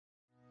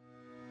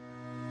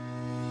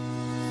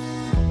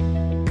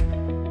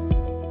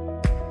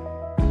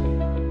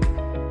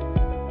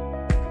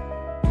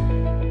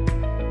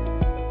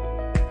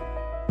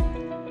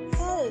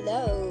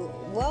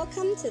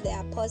to the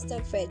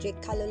Apostle Frederick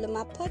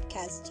Kaluluma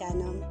podcast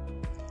channel.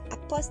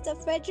 Apostle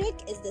Frederick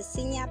is the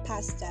senior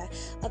pastor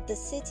of the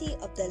City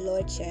of the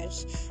Lord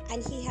Church,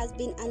 and he has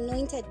been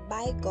anointed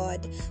by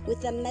God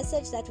with a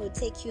message that will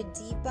take you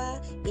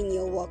deeper in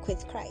your walk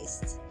with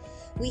Christ.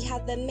 We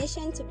have the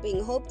mission to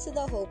bring hope to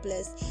the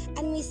hopeless,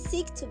 and we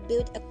seek to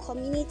build a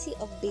community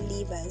of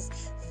believers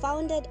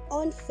founded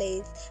on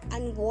faith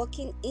and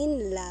walking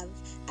in love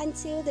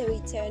until the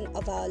return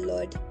of our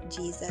Lord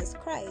Jesus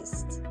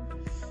Christ.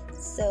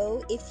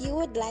 So, if you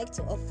would like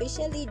to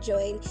officially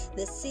join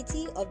the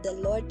City of the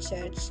Lord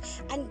Church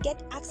and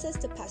get access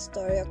to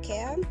pastoral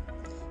care,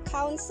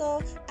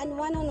 counsel, and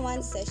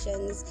one-on-one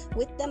sessions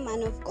with the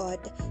man of God,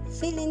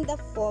 fill in the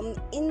form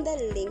in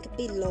the link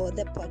below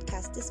the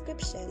podcast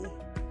description.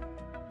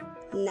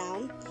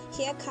 Now,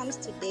 here comes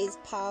today's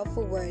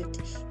powerful word.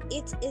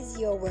 It is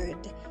your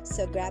word.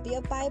 So grab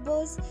your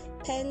Bibles,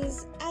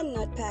 pens, and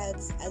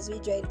notepads as we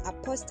join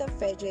Apostle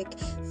Frederick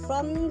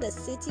from the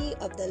City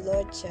of the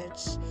Lord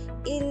Church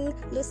in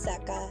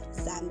Lusaka,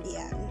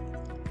 Zambia.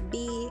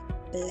 Be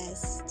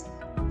blessed.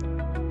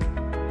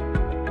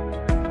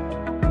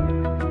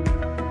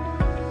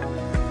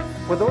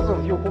 For those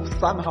of you who've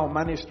somehow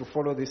managed to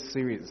follow this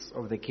series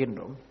of the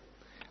kingdom,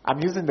 I'm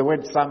using the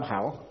word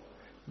somehow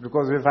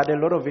because we've had a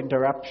lot of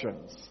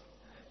interruptions,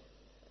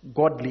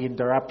 godly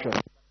interruptions.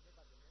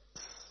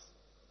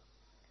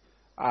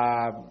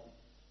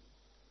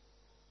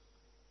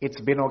 It's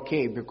been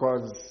okay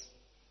because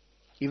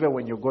even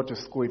when you go to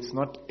school, it's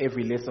not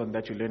every lesson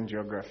that you learn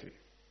geography.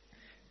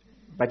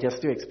 But you're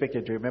still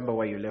expected to remember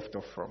where you left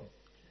off from.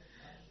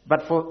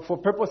 But for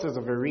purposes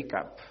of a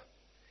recap,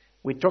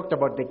 we talked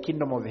about the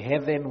kingdom of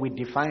heaven, we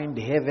defined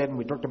heaven,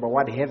 we talked about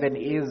what heaven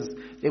is,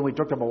 then we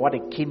talked about what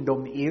a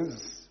kingdom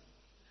is.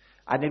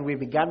 And then we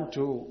began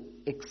to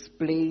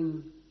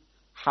explain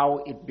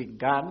how it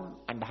began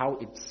and how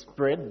it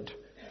spread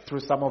through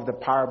some of the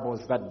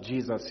parables that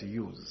Jesus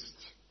used.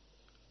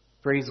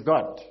 Praise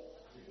God.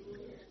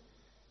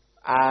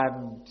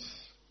 And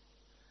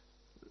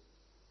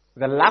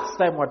the last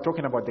time we were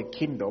talking about the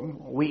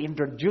kingdom, we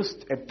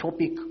introduced a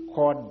topic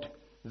called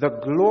the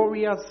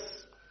glorious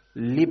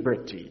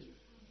liberty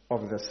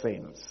of the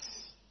saints.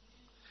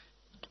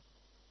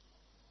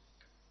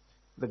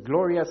 The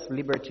glorious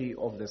liberty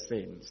of the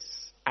saints.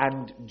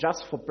 And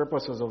just for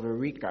purposes of a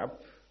recap,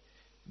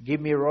 give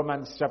me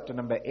Romans chapter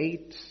number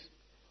 8,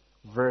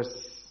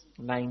 verse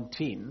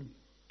 19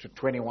 to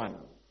 21.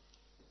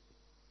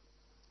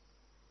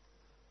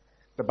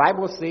 The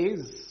Bible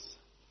says,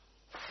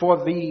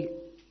 "For the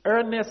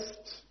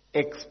earnest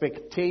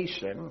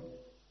expectation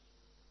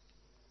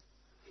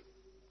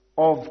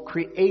of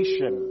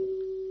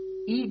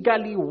creation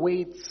eagerly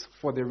waits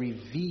for the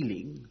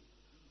revealing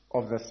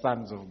of the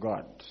sons of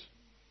God."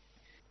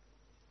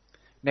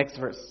 Next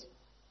verse.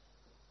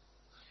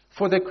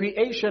 "For the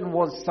creation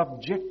was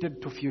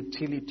subjected to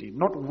futility,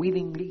 not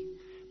willingly,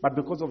 but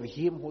because of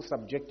him who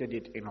subjected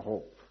it in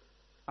hope."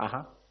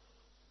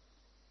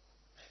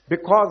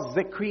 Because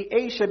the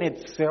creation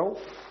itself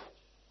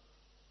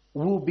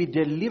will be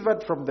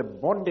delivered from the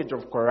bondage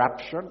of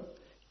corruption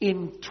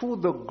into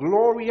the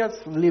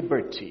glorious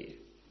liberty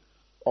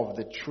of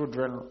the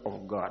children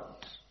of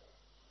God.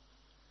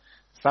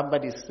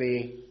 Somebody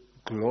say,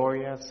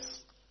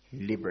 glorious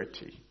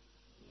liberty.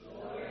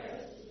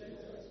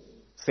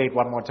 Say it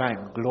one more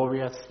time.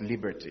 Glorious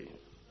liberty.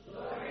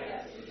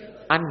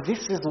 And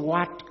this is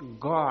what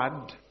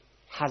God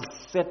has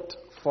set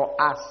for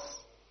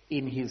us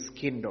in his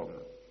kingdom.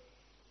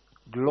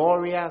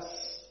 Glorious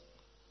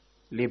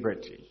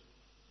liberty.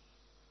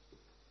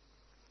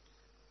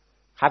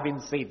 Having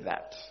said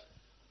that,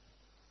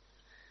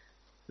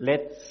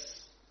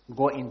 let's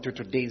go into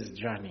today's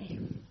journey.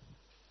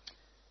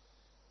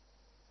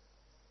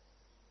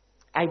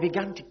 I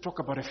began to talk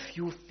about a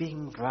few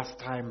things last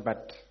time,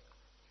 but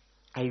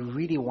I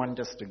really want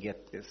us to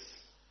get this.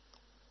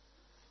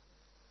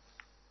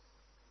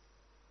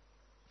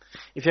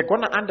 If you're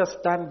going to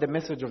understand the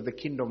message of the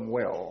kingdom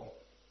well,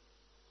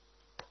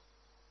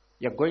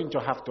 you're going to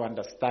have to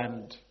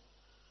understand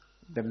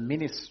the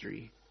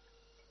ministry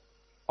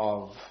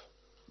of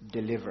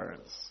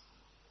deliverance.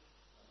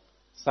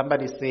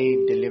 Somebody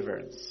say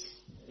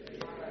deliverance.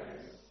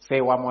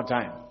 Say one more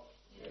time.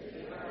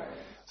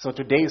 So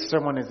today's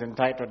sermon is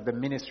entitled The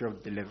Ministry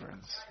of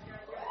Deliverance.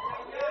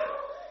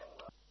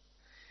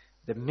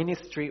 The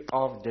Ministry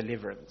of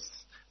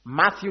Deliverance.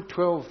 Matthew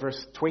 12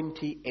 verse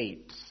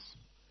 28.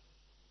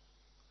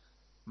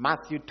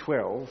 Matthew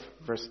 12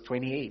 verse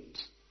 28.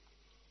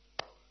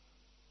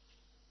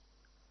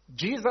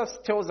 Jesus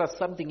tells us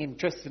something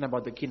interesting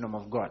about the kingdom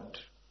of God.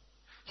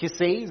 He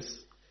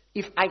says,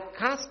 "If I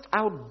cast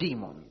out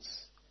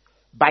demons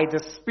by the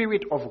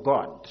Spirit of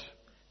God,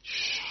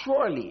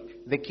 surely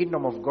the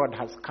kingdom of God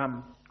has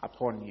come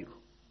upon you."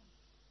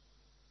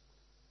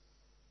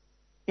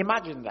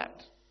 Imagine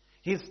that.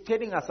 He's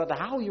telling us that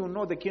how you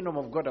know the kingdom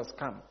of God has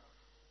come.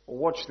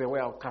 Watch the way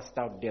I'll cast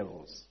out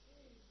devils.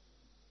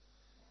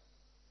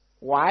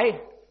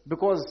 Why?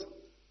 Because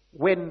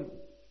when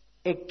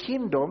a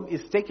kingdom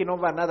is taking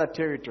over another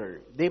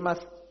territory, they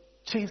must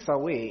chase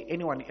away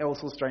anyone else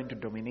who's trying to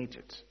dominate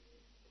it.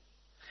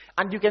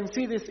 And you can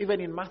see this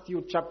even in Mark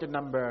chapter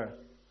number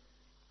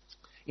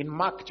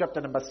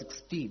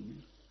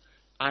 16,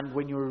 and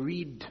when you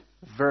read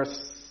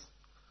verse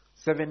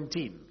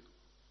 17.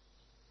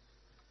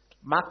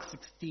 Mark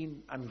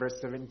 16 and verse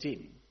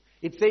 17.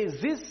 It says,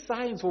 these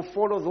signs will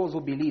follow those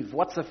who believe.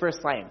 What's the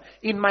first sign?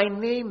 In my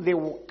name they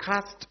will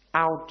cast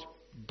out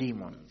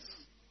demons.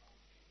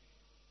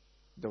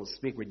 They will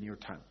speak with new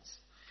tongues.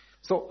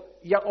 So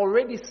you're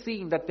already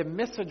seeing that the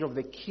message of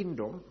the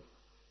kingdom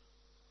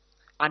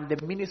and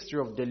the ministry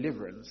of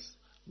deliverance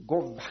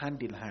go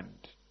hand in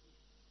hand.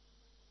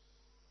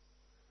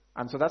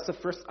 And so that's the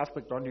first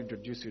aspect I want to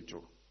introduce you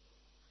to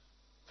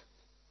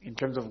in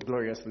terms of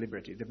glorious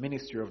liberty, the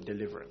ministry of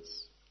deliverance.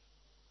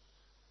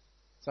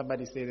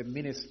 Somebody say the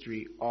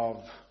ministry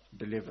of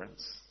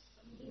deliverance.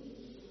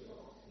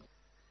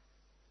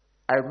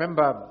 I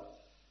remember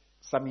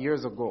some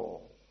years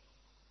ago,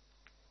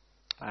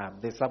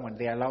 there's someone,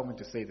 they allow me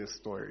to say this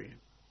story.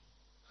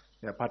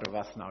 They're part of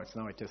us now. It's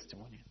now a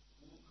testimony.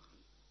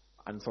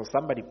 And so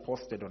somebody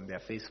posted on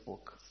their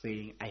Facebook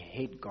saying, I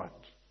hate God.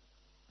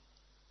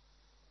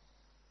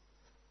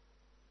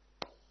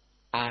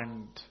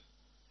 And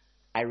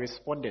I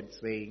responded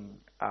saying,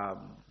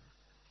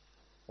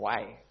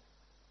 why?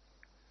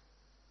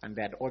 And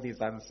they had all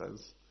these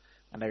answers.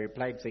 And I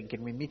replied saying,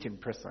 can we meet in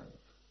person?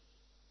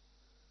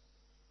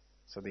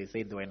 So they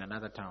said they were in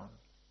another town.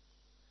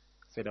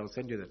 I said, I'll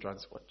send you the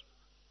transport.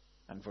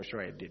 And for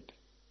sure I did.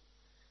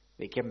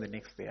 They came the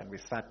next day and we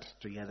sat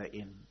together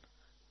in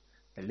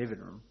the living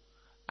room.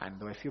 And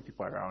there were a few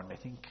people around, I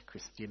think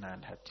Christina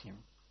and her team.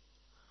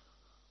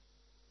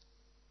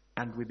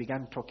 And we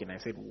began talking. I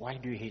said, why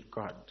do you hate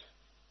God?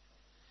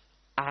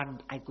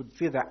 And I could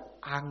see the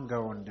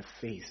anger on the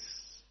face.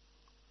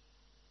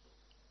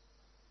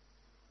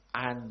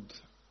 And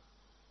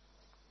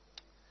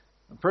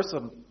the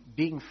person,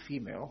 being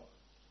female,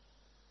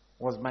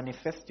 was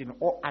manifesting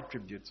all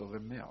attributes of a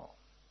male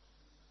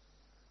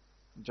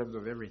in terms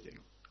of everything.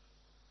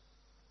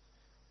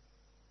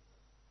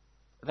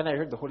 Then I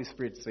heard the Holy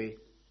Spirit say,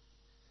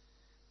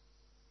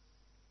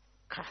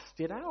 cast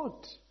it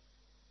out.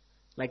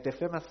 Like the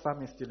famous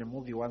psalmist in a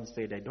movie once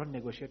said, I don't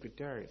negotiate with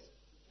terrorists.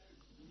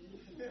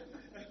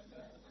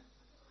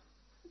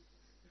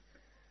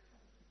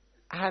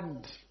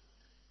 And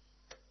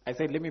I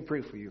said, let me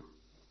pray for you.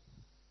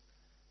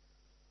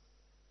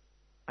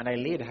 And I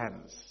laid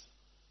hands.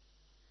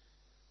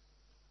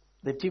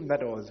 The team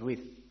that I was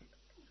with,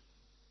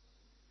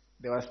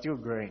 they were still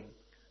growing.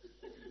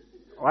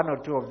 One or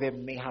two of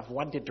them may have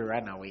wanted to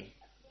run away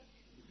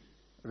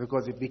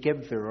because it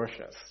became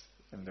ferocious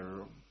in the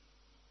room.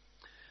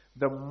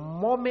 The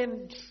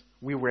moment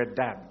we were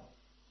done,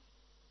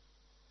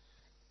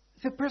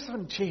 the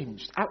person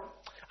changed.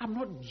 I'm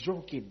not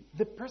joking.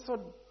 The person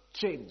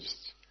changed.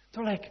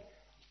 So like,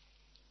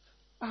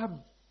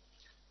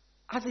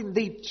 as in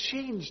they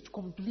changed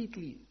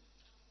completely.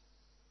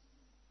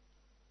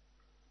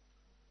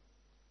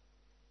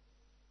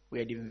 We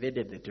had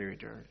invaded the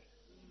territory.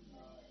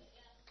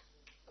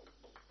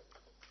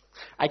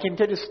 I can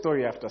tell you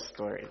story after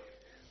story.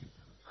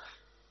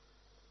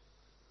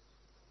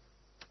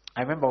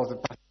 I remember I was a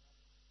pastor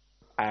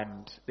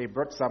and they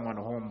brought someone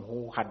home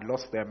who had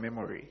lost their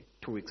memory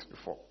 2 weeks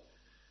before.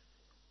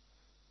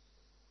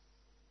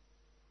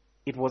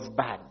 It was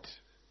bad.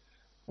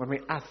 When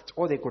we asked,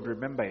 all they could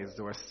remember is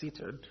they were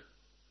seated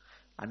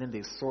and then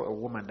they saw a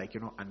woman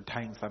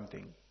untying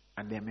something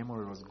and their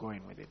memory was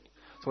going with it.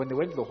 So when they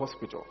went to the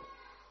hospital,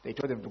 they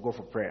told them to go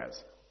for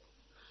prayers.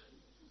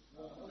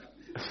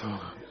 So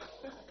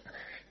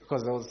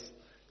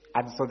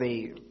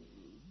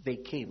they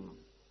came.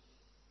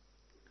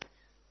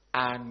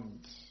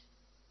 And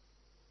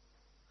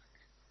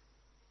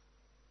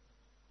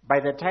by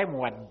the time we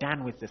were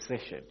done with the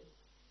session,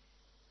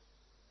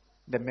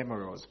 the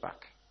memory was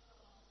back.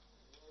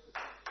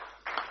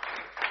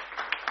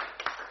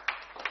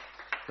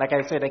 Like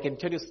I said, I can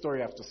tell you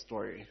story after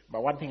story.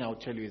 But one thing I'll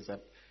tell you is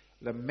that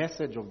the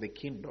message of the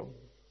kingdom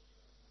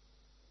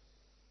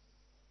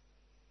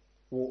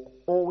will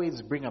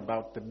always bring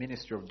about the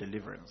ministry of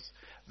deliverance.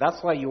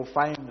 That's why you'll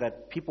find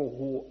that people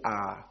who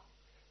are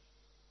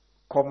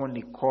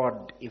commonly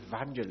called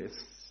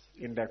evangelists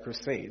in their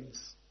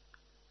crusades,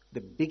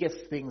 the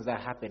biggest things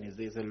that happen is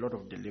there's a lot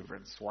of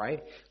deliverance.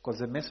 Why? Because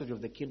the message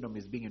of the kingdom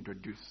is being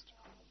introduced.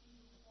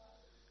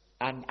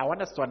 And I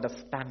want us to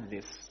understand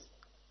this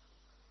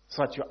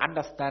so that you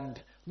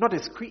understand,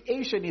 notice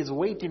creation is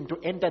waiting to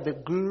enter the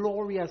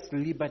glorious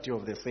liberty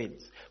of the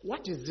saints.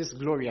 What is this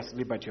glorious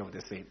liberty of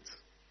the saints?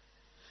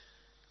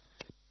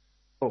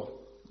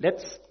 Oh,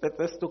 let's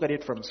look at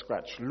it from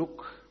scratch.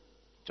 Luke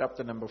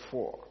chapter number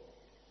 4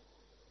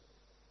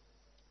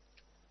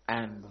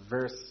 and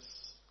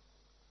verse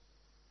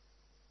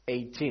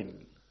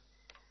 18.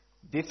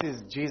 This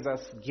is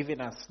Jesus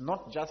giving us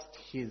not just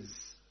his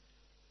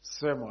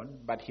sermon,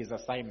 but his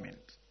assignment.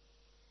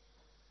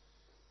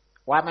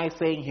 Why am I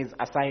saying his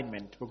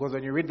assignment? Because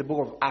when you read the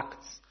book of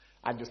Acts,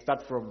 And you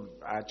start from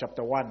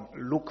chapter 1.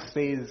 Luke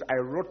says, I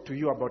wrote to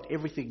you about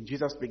everything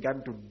Jesus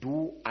began to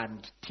do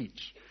and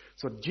teach.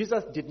 So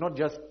Jesus did not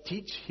just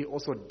teach, he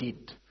also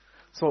did.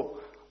 So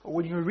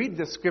when you read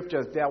the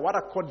scriptures, they are what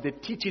are called the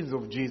teachings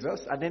of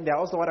Jesus, and then they are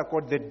also what are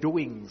called the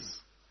doings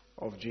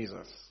of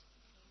Jesus.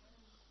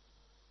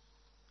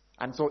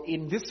 And so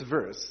in this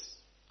verse,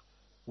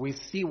 we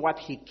see what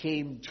he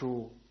came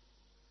to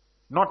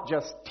not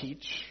just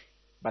teach,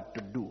 but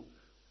to do.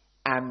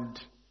 And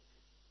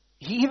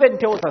he even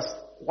tells us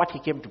what he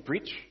came to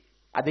preach,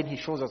 and then he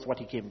shows us what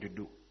he came to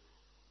do.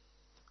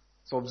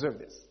 So observe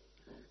this.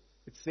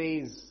 It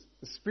says,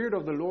 the Spirit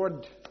of the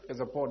Lord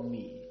is upon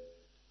me,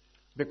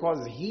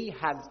 because he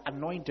has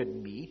anointed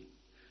me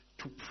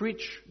to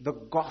preach the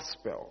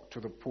gospel to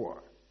the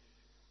poor.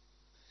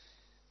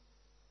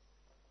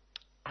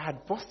 I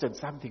had posted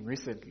something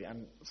recently,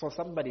 and so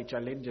somebody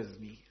challenges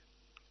me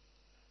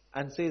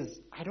and says,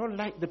 I don't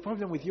like the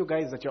problem with you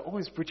guys that you're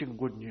always preaching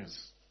good news.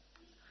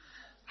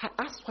 I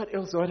asked what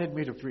else wanted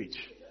me to preach.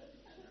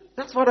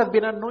 That's what I've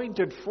been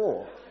anointed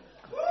for.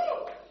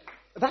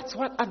 That's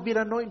what I've been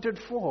anointed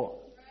for.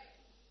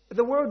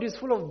 The world is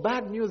full of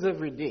bad news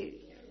every day.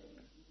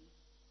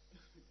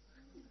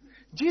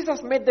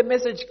 Jesus made the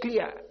message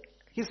clear.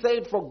 He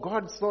said, for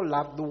God so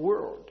loved the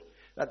world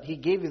that he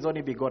gave his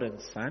only begotten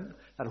Son,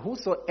 that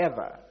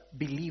whosoever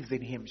believes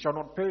in him shall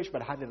not perish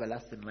but have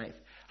everlasting life.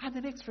 And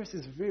the next verse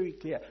is very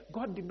clear.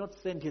 God did not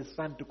send his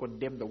Son to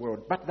condemn the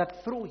world, but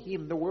that through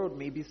him the world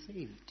may be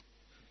saved.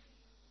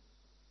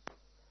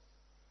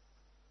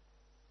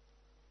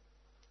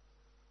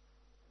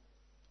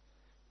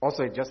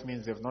 Also, it just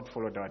means they've not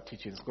followed our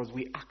teachings, because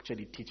we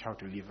actually teach how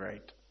to live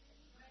right.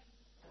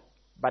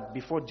 But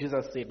before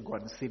Jesus said, go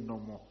and sin no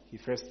more, he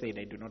first said,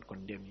 I do not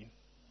condemn you.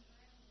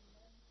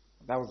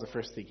 That was the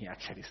first thing he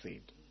actually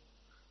said.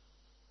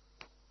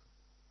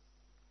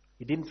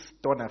 He didn't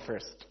stone her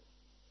first.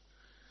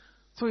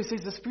 So he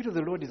says, the Spirit of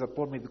the Lord is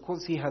upon me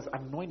because he has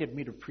anointed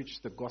me to preach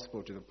the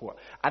gospel to the poor.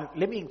 And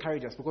let me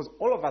encourage us, because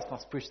all of us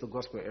must preach the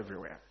gospel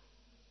everywhere.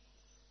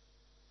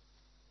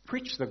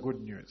 Preach the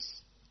good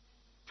news.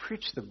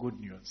 Preach the good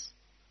news.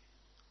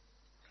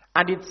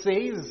 And it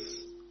says,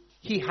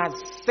 he has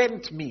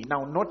sent me.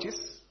 Now notice,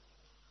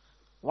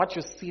 what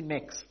you see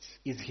next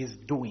is his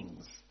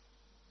doings.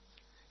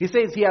 He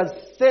says, he has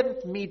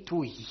sent me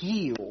to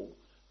heal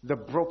the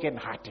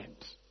brokenhearted.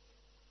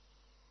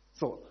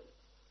 So,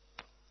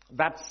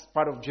 that's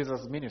part of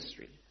Jesus'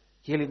 ministry,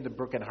 healing the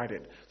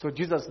brokenhearted. So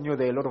Jesus knew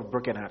there are a lot of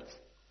broken hearts.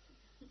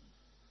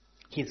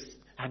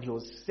 And he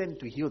was sent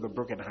to heal the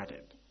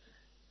brokenhearted.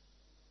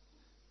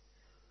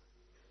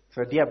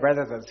 So dear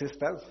brothers and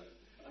sisters,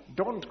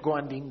 don't go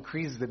and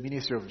increase the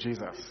ministry of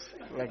Jesus.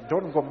 Like,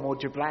 don't go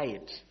multiply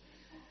it.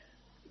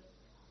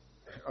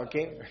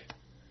 Okay?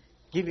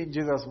 Giving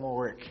Jesus more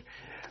work.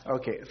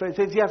 Okay, so it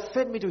says, he has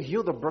sent me to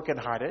heal the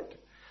brokenhearted.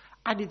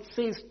 And it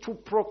says, to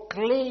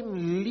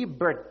proclaim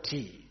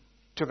liberty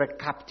to the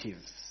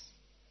captives.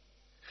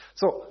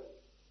 So,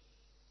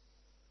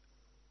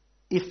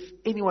 if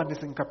anyone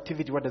is in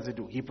captivity, what does he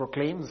do? He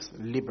proclaims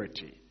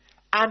liberty.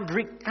 And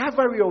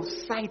recovery of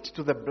sight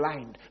to the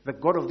blind. The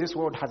God of this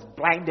world has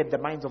blinded the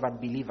minds of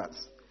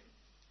unbelievers.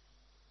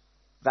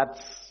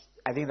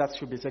 I think that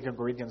should be 2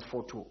 Corinthians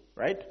 4:2,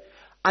 right?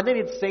 And then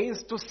it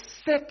says, to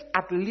set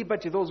at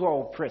liberty those who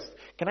are oppressed.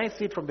 Can I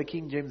say it from the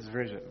King James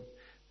Version?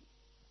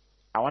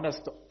 I want us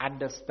to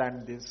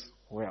understand this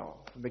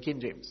well. From the King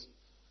James.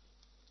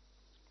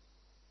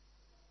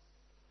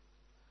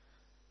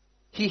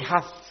 He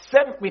has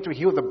sent me to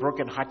heal the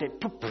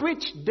brokenhearted, to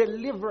preach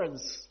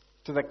deliverance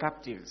to the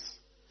captives.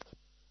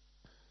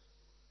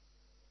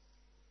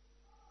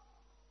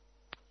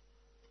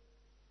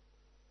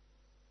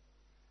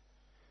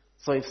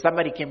 So if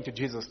somebody came to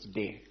Jesus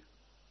today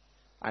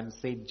and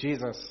said,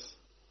 Jesus,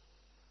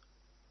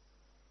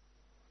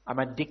 I'm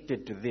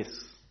addicted to this,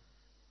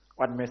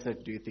 what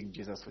message do you think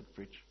Jesus would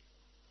preach?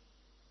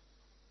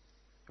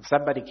 If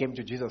somebody came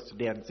to Jesus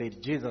today and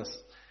said, Jesus,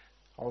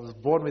 I was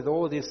born with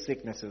all these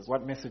sicknesses,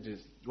 what message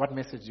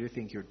do you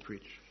think he would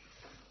preach?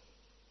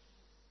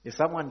 If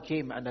someone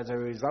came and as a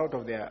result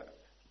of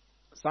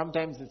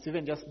sometimes it's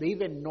even just, they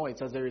even know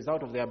it's as a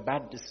result of their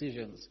bad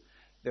decisions,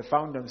 they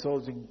found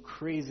themselves in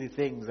crazy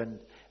things and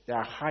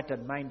their heart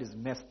and mind is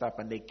messed up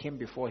and they came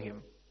before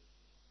him,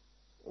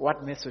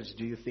 what message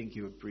do you think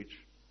he would preach?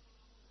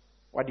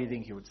 What do you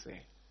think he would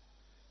say?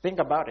 Think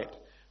about it.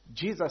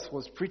 Jesus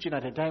was preaching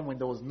at a time when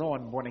there was no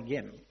one born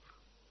again.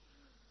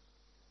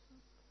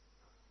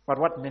 But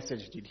what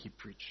message did he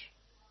preach?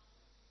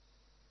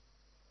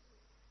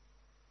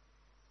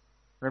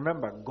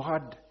 Remember,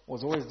 God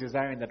was always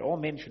desiring that all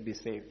men should be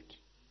saved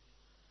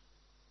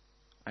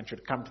and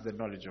should come to the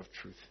knowledge of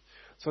truth.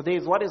 So there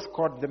is what is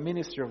called the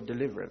ministry of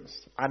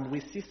deliverance. And we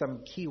see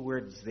some key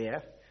words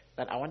there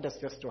that I want us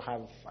just to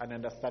have an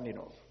understanding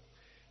of.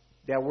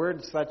 There are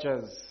words such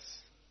as,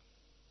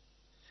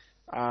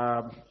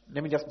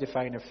 let me just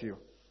define a few.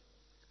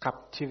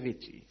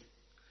 Captivity.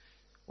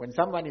 When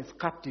someone is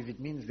captive, it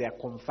means they are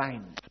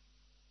confined.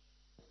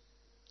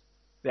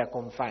 They are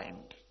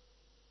confined.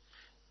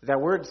 There are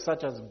words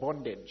such as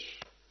bondage.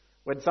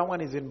 When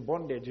someone is in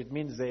bondage, it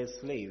means they're a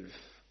slave.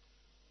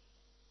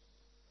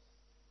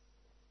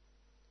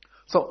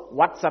 So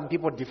what some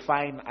people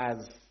define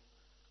as,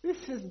 this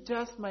is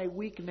just my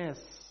weakness,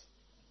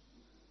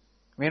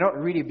 may not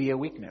really be a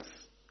weakness.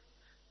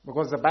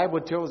 Because the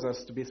Bible tells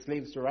us to be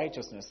slaves to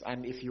righteousness.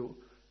 And if you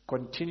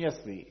continue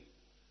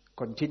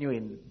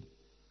in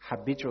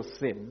habitual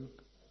sin,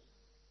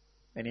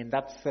 then in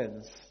that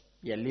sense,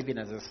 you're living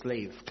as a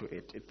slave to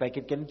it. It's like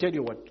it can tell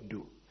you what to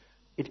do.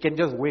 It can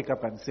just wake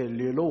up and say,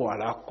 Lelo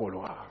wala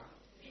kolwa.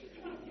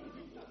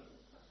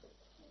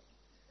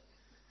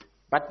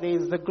 But there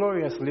is the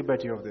glorious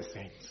liberty of the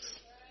saints.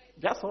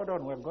 Just hold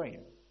on, we're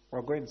going.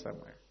 We're going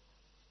somewhere.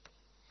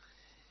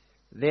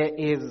 There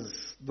is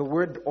the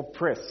word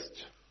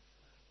oppressed.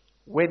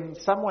 When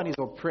someone is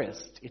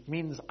oppressed, it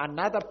means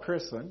another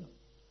person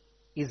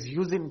is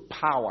using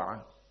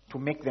power to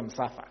make them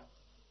suffer.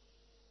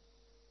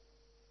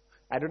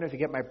 I don't know if you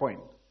get my point.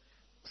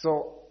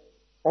 So,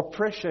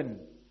 oppression,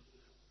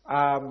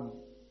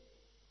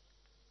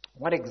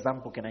 what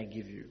example can I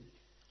give you?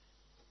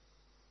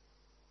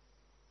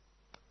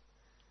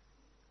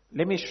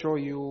 Let me show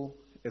you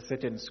a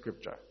certain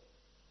scripture.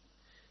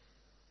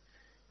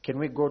 Can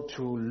we go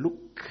to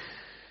Luke?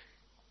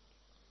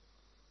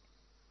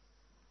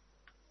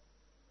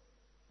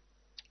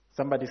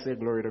 Somebody say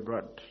glory to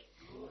God.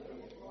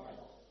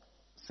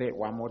 Say it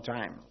one more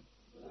time.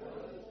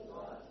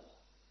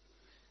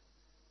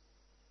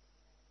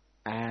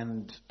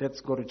 And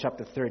let's go to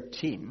chapter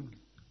 13.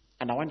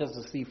 And I want us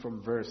to see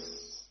from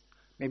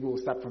maybe we'll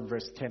start from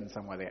verse 10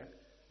 somewhere there.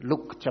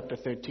 Luke chapter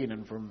 13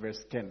 and from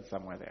verse 10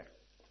 somewhere there.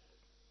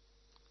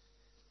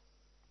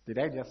 Did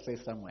I just say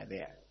somewhere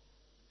there?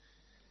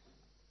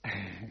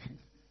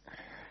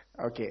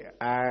 Okay.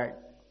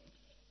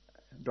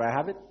 Do I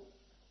have it?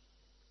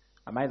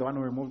 Am I the one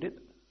who removed it?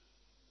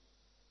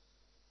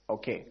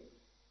 Okay.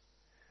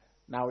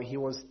 Now he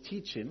was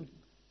teaching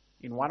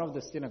in one of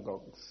the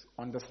synagogues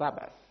on the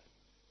Sabbath.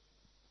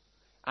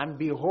 And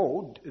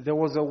behold, there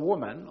was a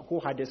woman who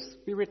had a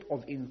spirit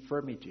of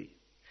infirmity,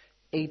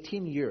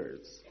 18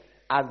 years,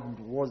 and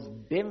was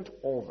bent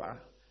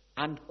over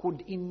and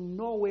could in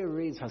no way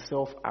raise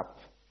herself up.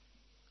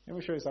 Let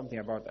me show you something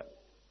about that.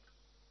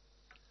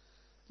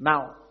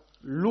 Now,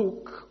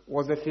 Luke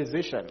was a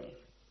physician.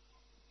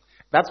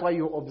 That's why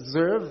you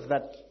observe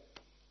that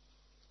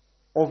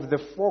of the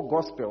four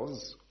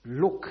Gospels,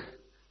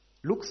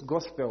 Luke's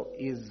Gospel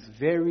is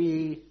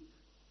very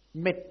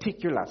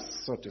meticulous,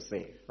 so to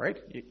say, right?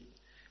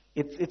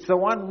 It's the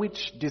one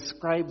which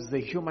describes the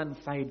human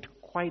side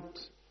quite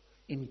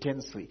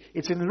intensely.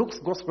 It's in Luke's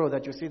Gospel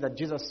that you see that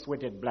Jesus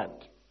sweated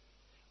blood,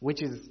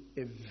 which is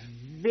a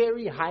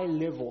very high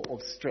level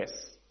of stress.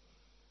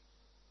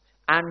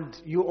 And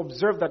you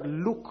observe that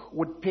Luke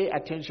would pay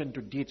attention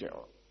to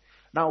detail.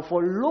 Now,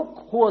 for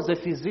Luke, who was a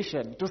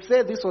physician, to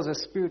say this was a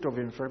spirit of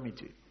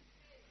infirmity,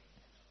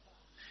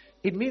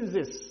 it means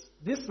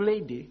this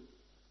lady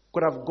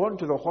could have gone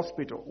to the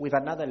hospital with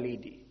another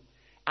lady,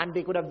 and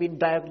they could have been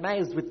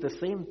diagnosed with the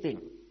same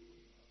thing.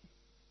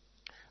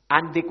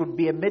 And there could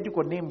be a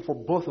medical name for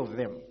both of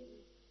them.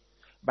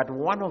 But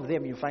one of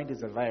them you find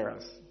is a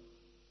virus.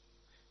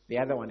 The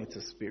other one, it's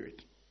a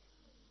spirit.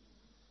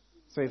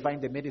 So you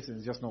find the medicine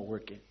is just not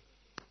working.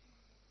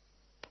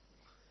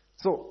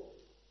 So,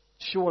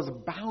 she was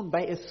bound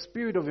by a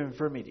spirit of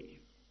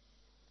infirmity.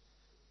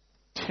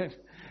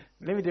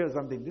 Let me tell you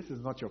something. This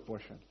is not your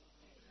portion.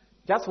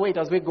 Just wait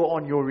as we go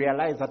on. You'll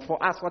realize that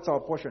for us, what's our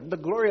portion? The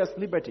glorious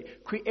liberty.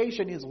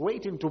 Creation is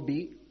waiting to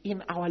be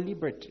in our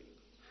liberty.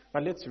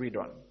 But let's read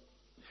on.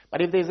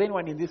 But if there's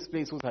anyone in this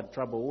place who's had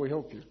trouble, we'll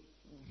help you.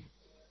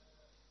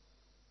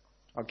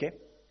 Okay?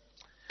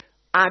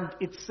 And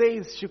it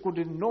says she could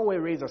in no way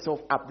raise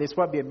herself up. There's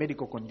probably a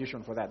medical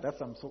condition for that. That's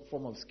some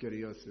form of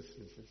scoliosis.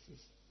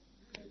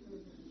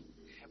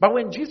 But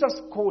when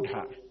Jesus called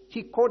her,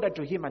 he called her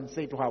to him and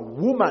said to her,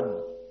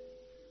 "Woman,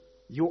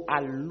 you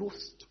are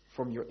loosed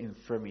from your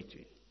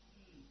infirmity."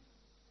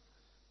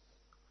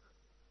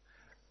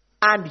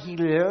 And he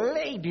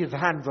laid his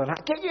hands on her.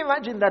 Can you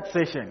imagine that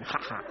session?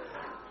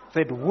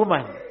 Said,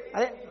 "Woman."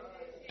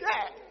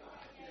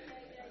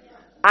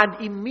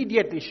 And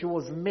immediately she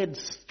was made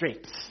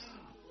straight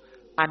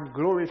and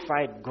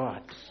glorified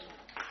God.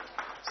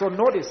 So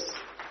notice,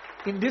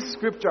 in this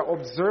scripture,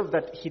 observe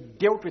that he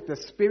dealt with the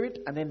spirit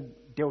and then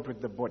dealt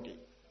with the body.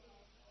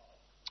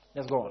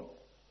 Let's go on.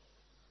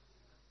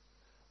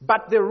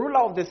 But the ruler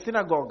of the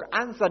synagogue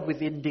answered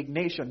with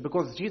indignation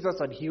because Jesus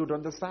had healed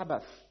on the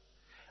Sabbath.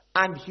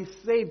 And he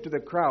said to the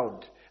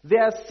crowd,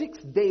 "There are 6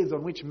 days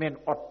on which men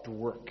ought to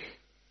work.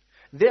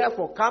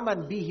 Therefore, come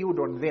and be healed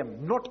on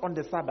them, not on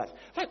the Sabbath."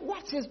 Like,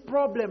 what's his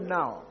problem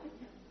now?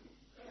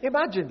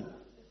 Imagine.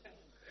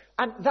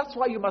 And that's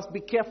why you must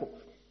be careful.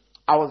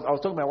 I was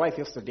talking to my wife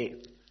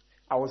yesterday.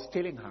 I was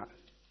telling her,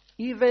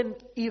 even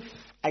if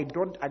I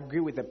don't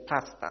agree with the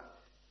pastor,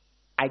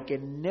 I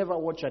can never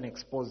watch an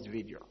exposed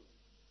video.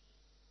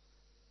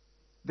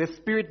 The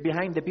spirit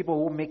behind the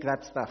people who make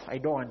that stuff, I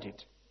don't want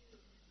it.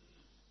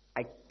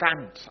 I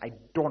can't. I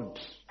don't.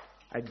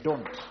 I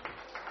don't.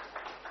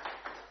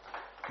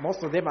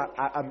 Most of them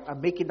are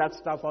making that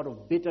stuff out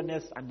of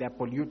bitterness and they're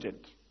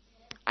polluted.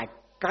 I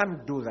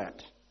can't do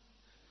that.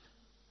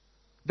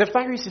 The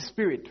Pharisee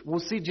spirit will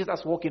see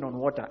Jesus walking on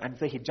water and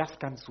say he just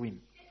can't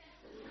swim.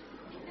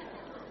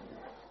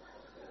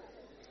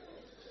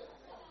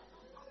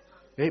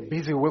 They're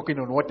busy walking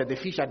on water. The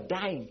fish are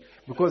dying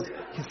because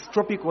his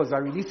tropicals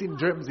are releasing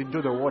germs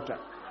into the water.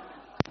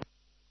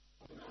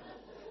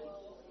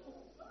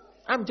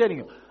 I'm telling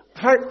you,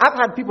 I've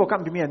had people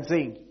come to me and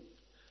saying,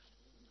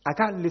 I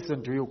can't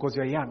listen to you because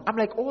you're young. I'm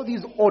like, all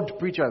these old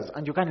preachers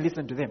and you can't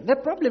listen to them. The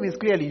problem is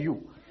clearly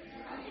you.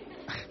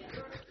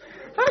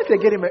 How is they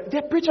getting?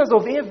 They're preachers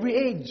of every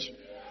age.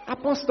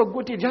 Apostle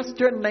Guti just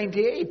turned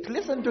 98.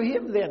 Listen to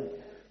him then.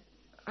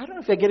 I don't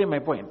know if you're getting my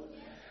point.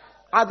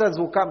 Others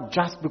will come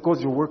just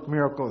because you work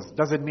miracles.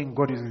 Doesn't mean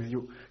God is with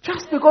you.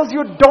 Just because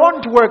you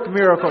don't work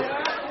miracles.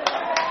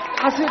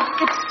 As if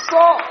it's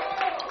so...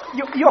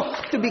 You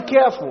have to be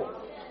careful.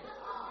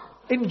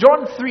 In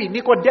John 3,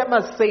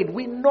 Nicodemus said,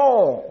 we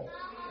know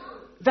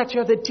that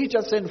you're the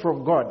teacher sent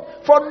from God.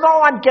 For no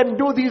one can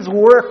do these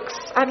works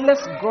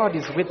unless God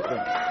is with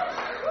them.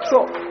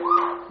 So,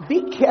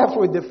 be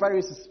careful with the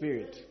Pharisee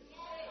spirit.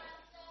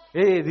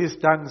 Hey, these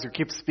tongues you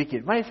keep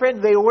speaking. My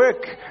friend, they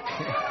work.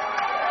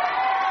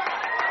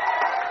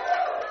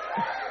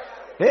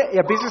 Hey,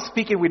 you're busy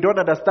speaking, we don't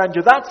understand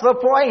you. That's the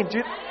point.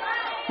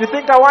 You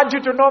think I want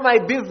you to know my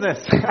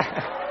business.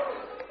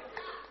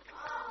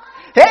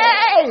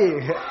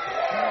 Hey!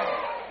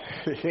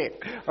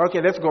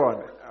 Okay, let's go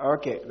on.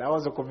 Okay, that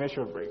was a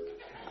commercial break.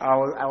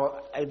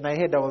 In my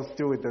head, I was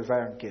still with the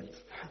Zion kids.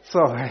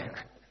 So,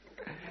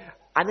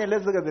 and then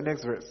let's look at the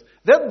next verse.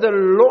 Then the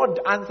Lord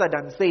answered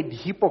and said,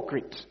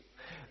 hypocrite.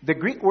 The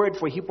Greek word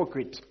for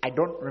hypocrite, I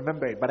don't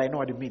remember it, but I know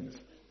what it means.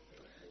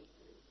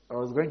 I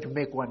was going to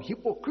make one.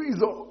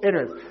 Hypocrizo.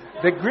 Anyways,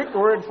 the Greek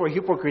word for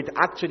hypocrite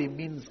actually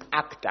means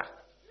actor.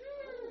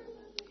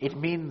 It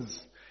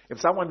means, if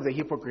someone is a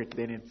hypocrite,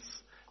 then it's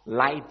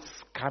lights,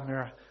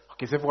 camera.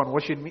 Okay, is everyone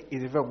watching me?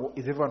 Is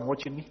everyone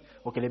watching me?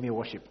 Okay, let me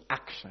worship.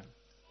 Action.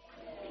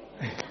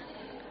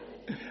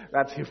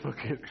 That's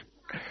hypocrite.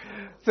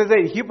 So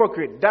the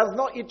hypocrite, does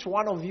not each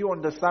one of you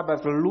on the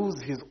Sabbath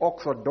lose his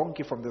ox or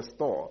donkey from the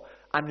store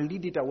and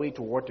lead it away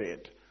to water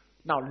it?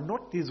 Now,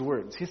 note these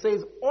words. He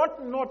says,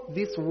 ought not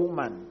this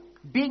woman,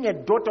 being a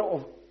daughter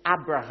of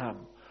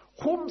Abraham,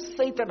 whom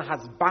Satan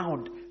has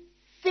bound,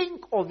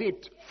 think of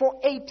it for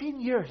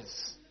 18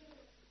 years?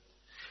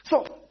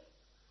 So,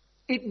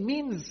 it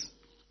means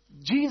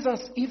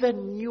Jesus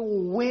even knew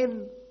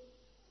when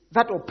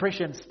that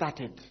oppression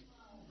started.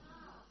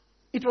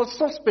 It was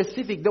so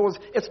specific. There was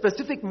a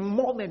specific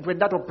moment when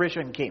that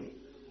oppression came.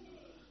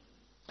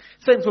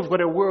 Since we've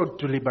got a world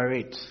to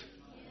liberate.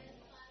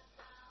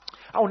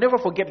 I'll never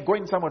forget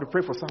going somewhere to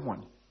pray for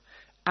someone.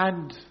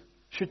 And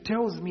she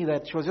tells me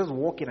that she was just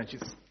walking and she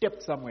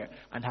stepped somewhere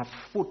and her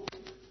foot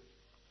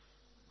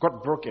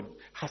got broken.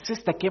 Her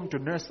sister came to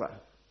nurse her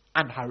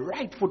and her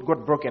right foot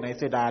got broken. I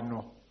said,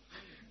 no,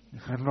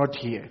 I'm not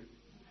here.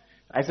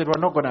 I said,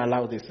 we're not going to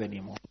allow this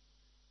anymore.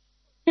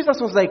 Jesus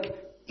was like,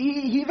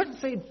 he even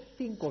said,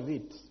 think of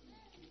it.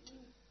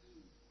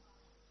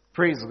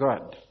 Praise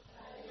God.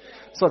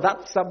 So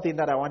that's something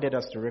that I wanted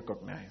us to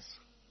recognize.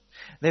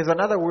 There's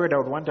another word I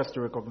would want us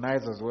to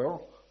recognize as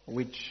well,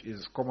 which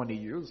is commonly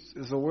used,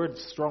 is the word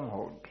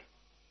stronghold.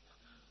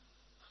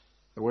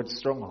 The word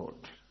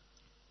stronghold.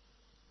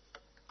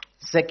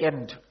 2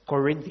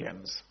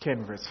 Corinthians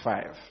 10 verse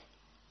 5.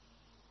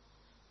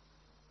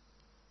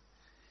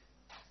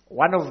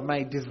 One of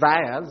my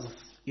desires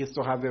is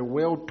to have a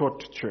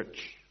well-taught church.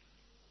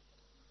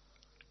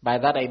 By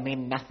that I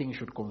mean nothing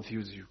should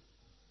confuse you.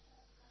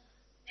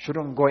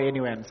 Shouldn't go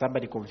anywhere and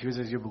somebody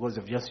confuses you because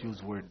they've just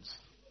used words.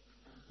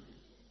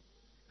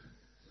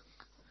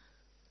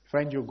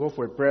 Find you go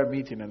for a prayer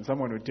meeting and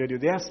someone will tell you,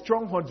 there are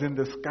strongholds in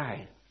the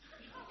sky.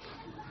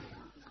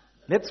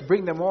 Let's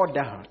bring them all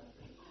down.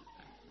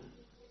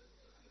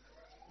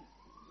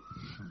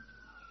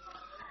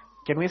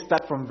 Can we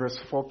start from verse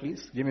 4,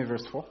 please? Give me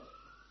verse 4.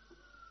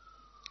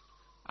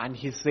 And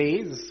he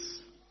says,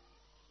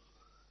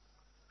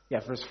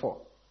 verse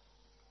 4.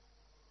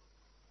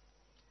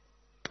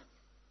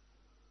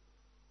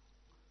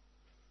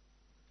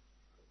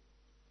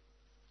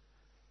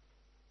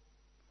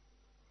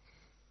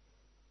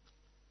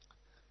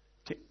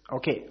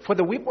 Okay, for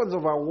the weapons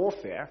of our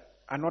warfare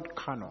are not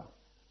carnal,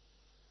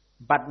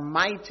 but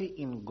mighty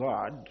in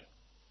God.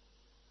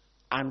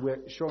 And we're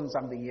showing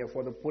something here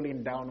for the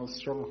pulling down of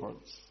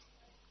strongholds.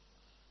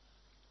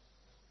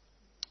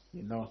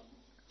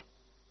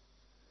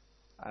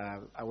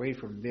 Away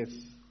from this,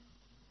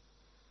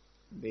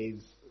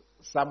 there's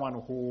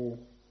someone who,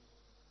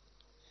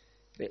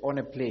 they own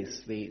a place,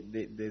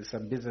 there's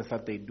some business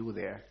that they do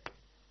there.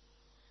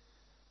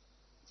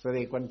 So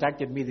they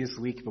contacted me this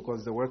week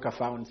because the worker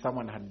found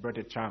someone had brought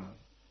a charm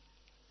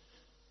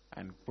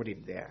and put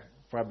it there,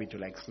 probably to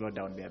slow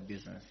down their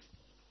business.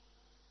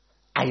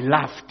 I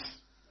laughed.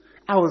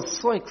 I was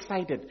so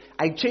excited.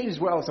 I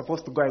changed where I was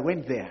supposed to go. I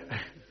went there.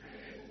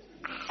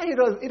 And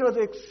it was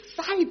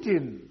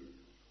exciting.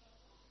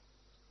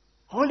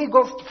 Holy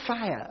Ghost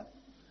fire.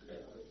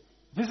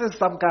 This is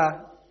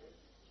Samka.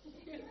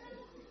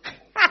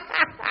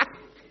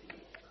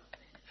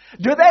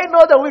 Do they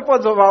know the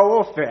weapons of our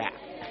warfare?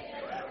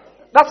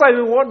 That's why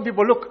we warn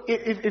people, look,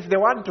 if they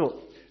want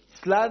to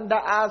slander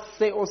us,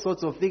 say all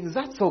sorts of things,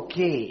 that's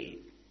okay.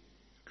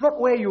 Not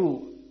where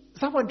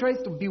someone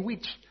tries to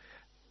bewitch.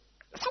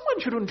 Someone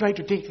shouldn't try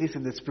to take this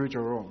in the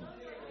spiritual realm.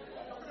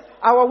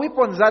 Our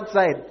weapons that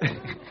side.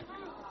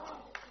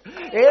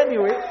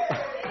 Anyway,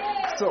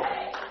 so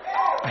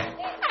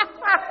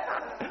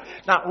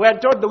now we are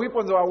told the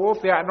weapons of our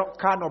warfare are not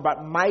carnal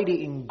but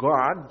mighty in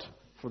God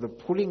for the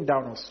pulling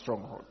down of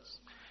strongholds.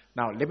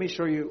 Now let me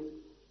show you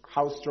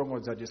how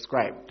strongholds are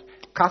described.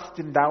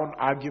 Casting down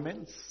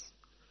arguments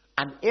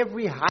and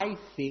every high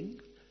thing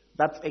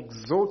that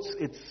exalts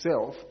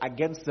itself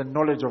against the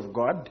knowledge of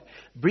God,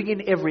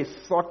 bringing every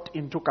thought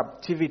into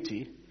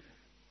captivity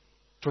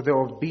to the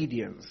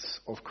obedience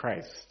of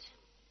Christ.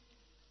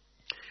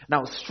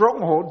 Now,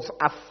 strongholds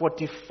are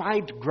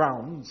fortified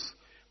grounds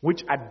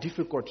which are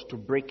difficult to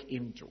break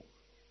into.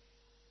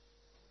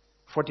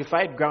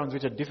 Fortified grounds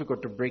which are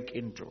difficult to break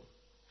into.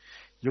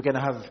 You can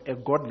have a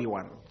godly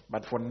one,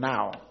 but for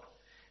now,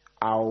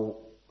 I'll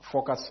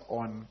focus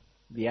on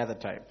the other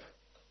type.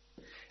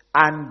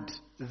 And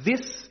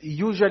this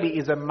usually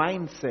is a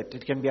mindset.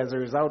 It can be as a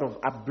result of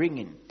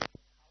upbringing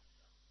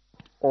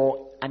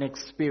or an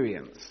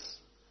experience.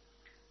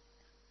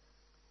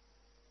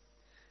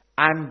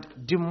 And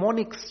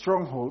demonic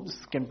strongholds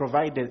can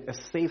provide a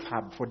safe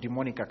hub for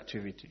demonic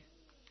activity.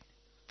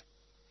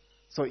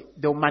 So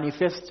they'll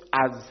manifest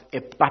as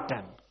a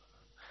pattern.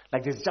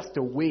 Like there's just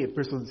a way a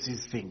person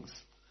sees things.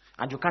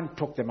 And you can't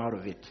talk them out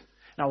of it.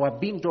 Now we're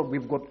being told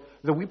we've got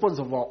the weapons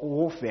of our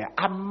warfare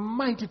are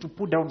mighty to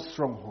put down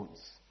strongholds.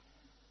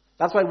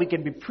 That's why we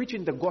can be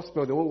preaching the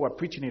gospel the way we're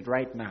preaching it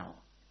right now.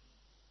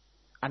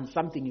 And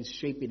something is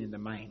shaping in the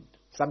mind.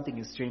 Something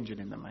is changing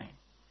in the mind.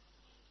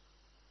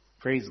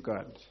 Praise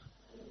God.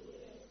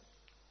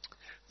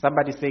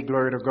 Somebody say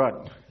glory to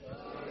God.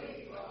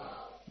 Glory to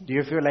God. Do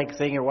you feel like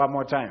saying it one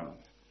more time?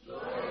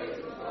 Glory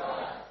to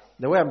God.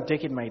 The way I'm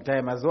taking my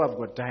time, as though I've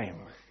got time.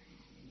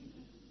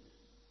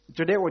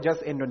 Today we'll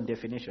just end on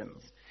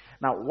definitions.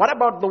 Now, what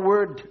about the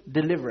word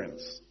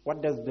deliverance?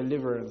 What does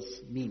deliverance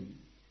mean?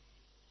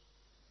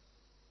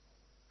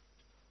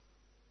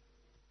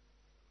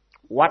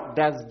 What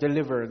does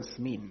deliverance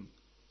mean?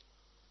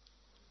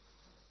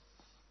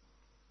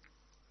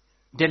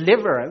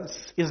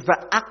 Deliverance is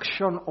the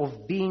action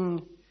of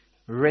being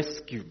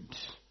rescued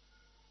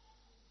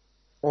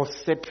or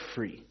set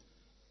free.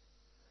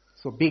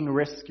 So being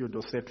rescued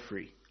or set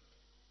free.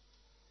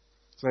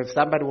 So if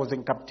somebody was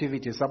in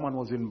captivity, someone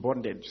was in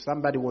bondage,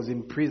 somebody was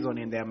in prison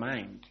in their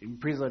mind, in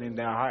prison in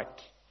their heart,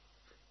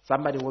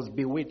 somebody was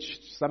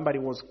bewitched, somebody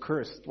was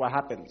cursed, what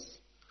happens?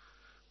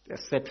 They're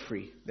set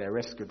free. They're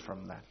rescued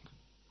from that.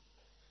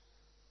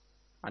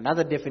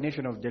 Another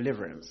definition of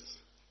deliverance,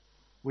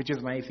 which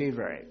is my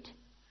favorite.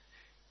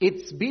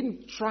 It's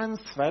been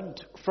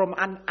transferred from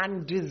an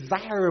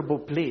undesirable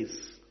place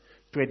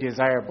to a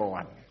desirable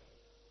one.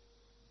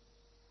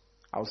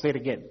 I'll say it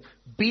again.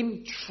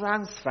 Being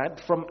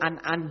transferred from an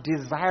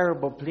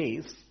undesirable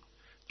place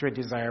to a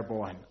desirable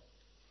one.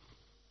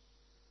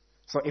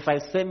 So if I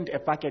send a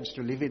package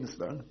to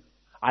Livingstone,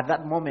 at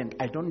that moment,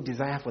 I don't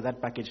desire for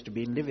that package to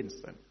be in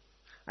Livingstone.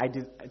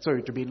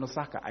 To be in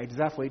Lusaka. I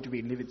desire for it to be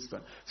in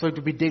Livingstone. So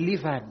to be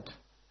delivered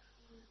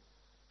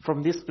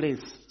from this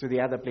place to the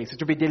other place.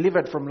 To be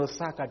delivered from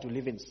Lusaka to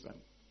Livingstone.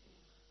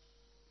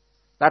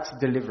 That's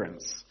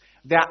deliverance.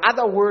 There are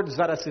other words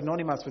that are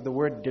synonymous with the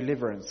word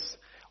deliverance.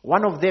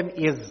 One of them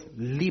is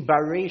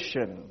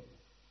liberation.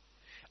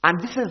 And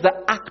this is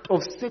the act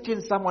of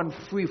setting someone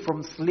free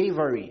from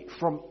slavery,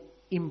 from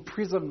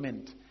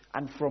imprisonment,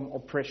 and from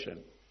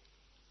oppression.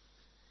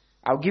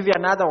 I'll give you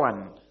another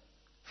one.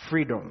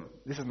 Freedom.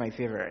 This is my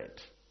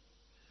favorite.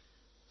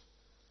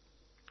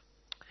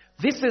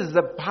 This is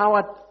the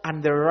power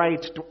and the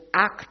right to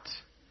act,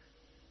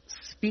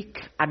 speak,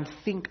 and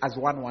think as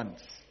one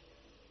wants.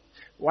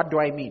 What do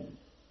I mean?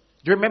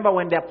 Do you remember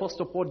when the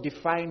Apostle Paul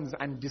defines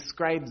and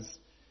describes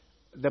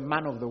the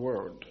man of the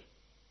world?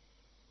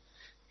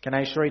 Can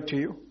I show it to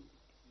you?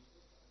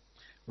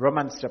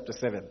 Romans chapter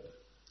 7.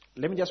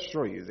 Let me just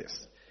show you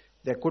this.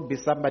 There could be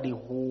somebody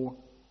who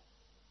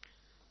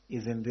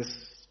is in this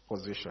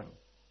position.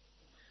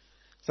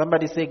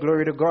 Somebody say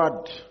glory to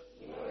God.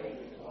 Glory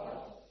to God.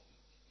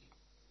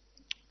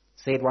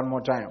 Say it one more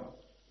time.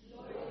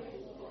 Glory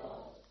to God.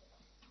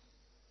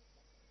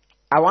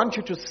 I want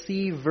you to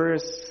see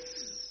verse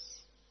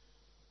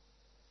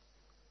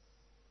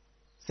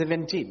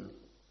 17.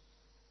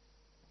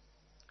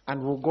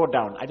 And we'll go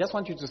down. I just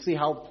want you to see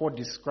how Paul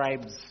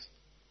describes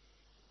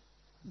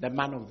the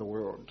man of the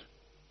world.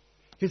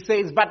 He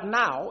says, but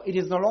now it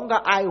is no longer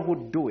I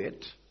who do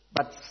it,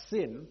 but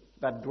sin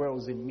that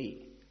dwells in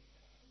me.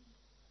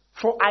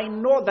 For I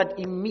know that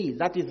in me,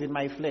 that is in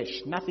my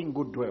flesh, nothing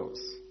good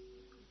dwells.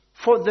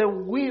 For the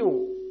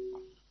will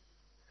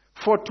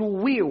For to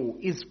will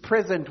is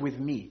present with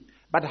me,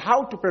 but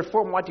how to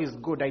perform what is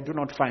good I do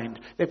not find.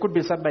 There could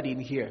be somebody in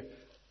here.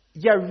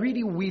 You're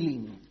really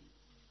willing.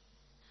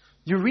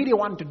 You really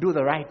want to do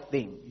the right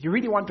thing. You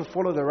really want to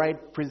follow the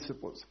right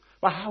principles.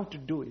 But how to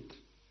do it?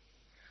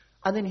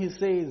 And then he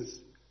says,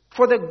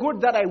 for the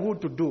good that I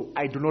would to do,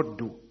 I do not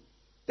do.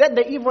 Then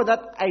the evil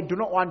that I do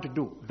not want to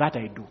do, that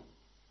I do.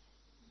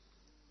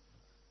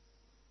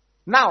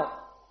 Now,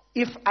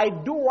 if I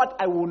do what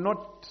I will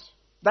not,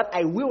 that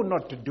I will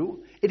not to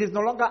do, it is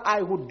no longer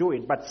I who do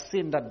it, but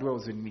sin that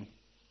dwells in me.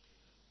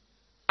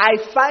 I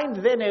find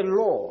then a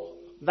law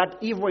that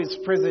evil is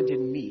present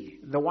in me,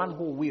 the one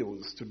who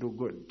wills to do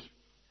good.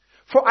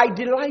 For I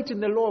delight in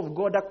the law of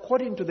God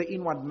according to the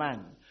inward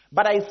man.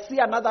 But I see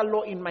another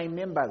law in my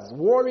members,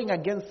 warring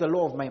against the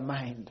law of my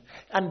mind,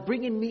 and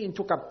bringing me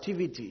into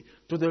captivity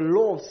to the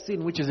law of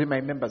sin which is in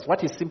my members. What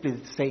he's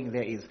simply saying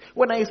there is,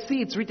 when I see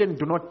it's written,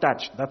 do not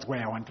touch, that's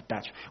where I want to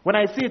touch. When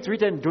I see it's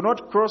written, do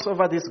not cross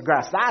over this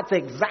grass, that's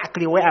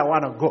exactly where I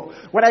want to go.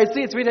 When I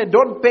see it's written,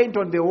 don't paint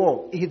on the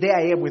wall, there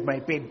I am with my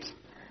paint.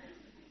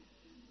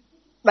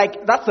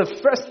 Like, that's the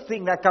first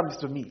thing that comes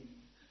to me.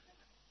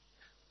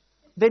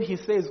 Then he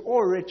says,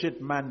 oh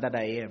wretched man that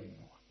I am.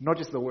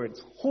 Notice the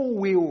words, who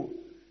will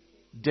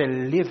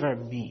deliver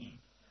me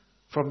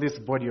from this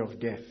body of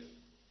death?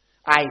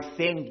 I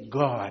thank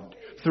God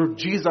through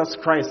Jesus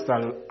Christ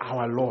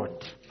our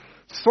Lord.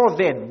 So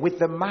then, with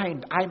the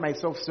mind, I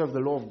myself serve the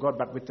law of God,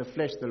 but with the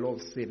flesh, the law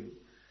of sin.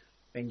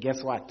 Then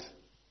guess what?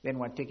 Then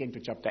we're taken to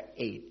chapter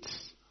 8.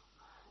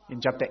 In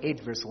chapter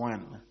 8, verse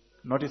 1,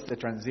 notice the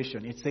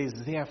transition. It says,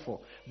 therefore,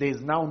 there is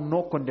now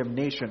no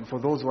condemnation for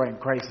those who are in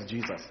Christ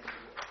Jesus,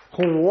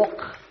 who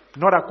walk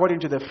not according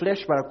to the flesh,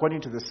 but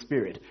according to the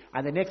Spirit.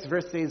 And the next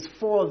verse says,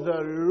 for the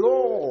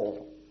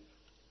law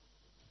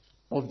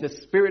of the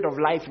Spirit of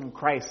life in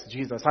Christ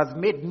Jesus has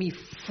made me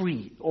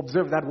free.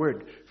 Observe that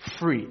word,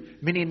 free.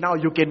 Meaning now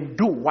you can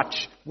do what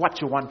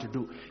you want to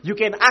do. You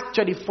can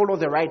actually follow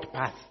the right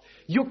path.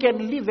 You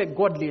can live a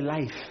godly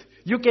life.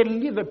 You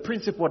can live a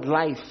principled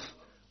life.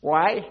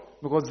 Why?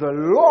 Because the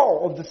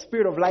law of the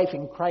Spirit of life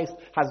in Christ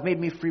has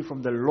made me free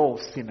from the law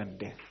of sin and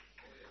death.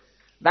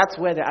 That's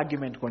where the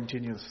argument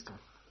continues to.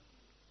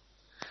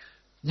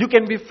 You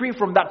can be free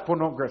from that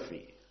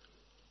pornography.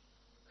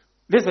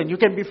 Listen, you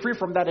can be free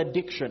from that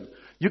addiction.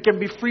 You can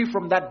be free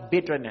from that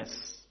bitterness.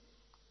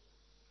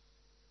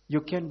 You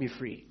can be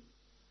free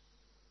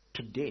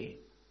today.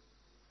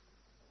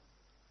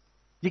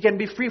 You can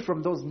be free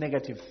from those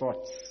negative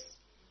thoughts.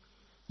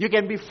 You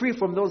can be free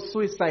from those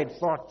suicide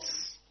thoughts.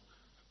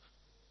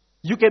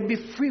 You can be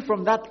free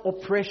from that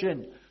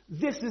oppression.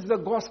 This is the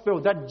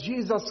gospel that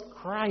Jesus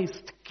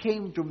Christ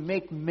came to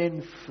make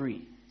men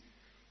free.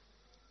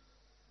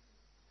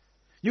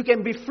 You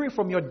can be free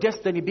from your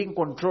destiny being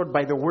controlled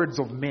by the words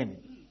of men.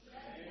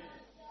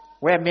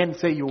 Where men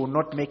say you will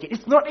not make it.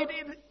 It's not.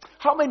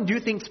 How many do you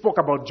think spoke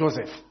about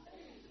Joseph?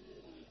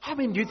 How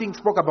many do you think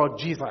spoke about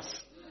Jesus?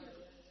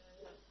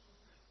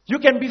 You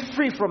can be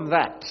free from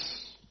that.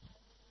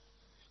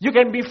 You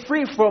can be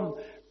free from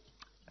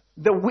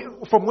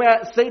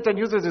where Satan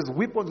uses his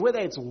weapons, whether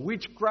it's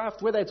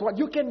witchcraft, whether it's what.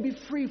 You can be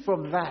free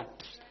from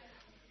that.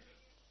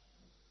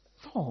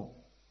 No.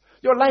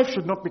 Your life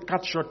should not be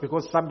cut short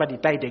because somebody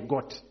tied a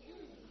goat.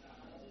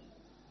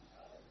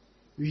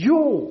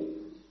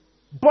 You,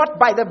 bought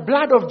by the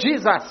blood of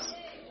Jesus,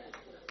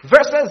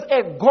 versus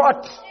a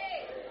goat.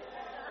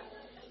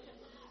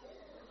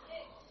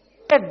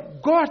 A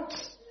goat.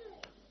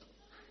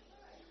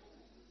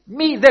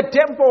 Me, the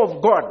temple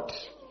of God.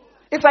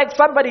 It's like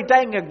somebody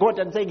tying a goat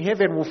and saying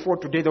heaven will fall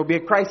today. There will be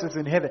a crisis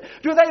in heaven.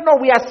 Do they know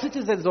we are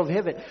citizens of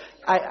heaven?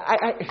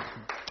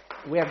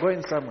 We are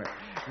going somewhere.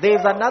 There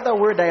is another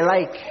word I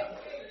like.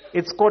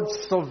 It's called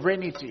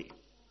sovereignty.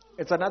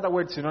 It's another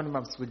word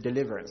synonymous with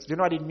deliverance. Do you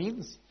know what it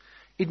means?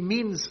 It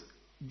means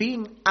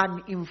being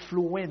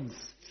uninfluenced.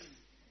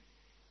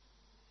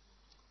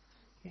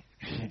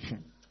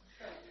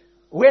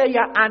 Where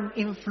you're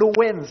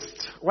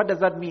uninfluenced, what does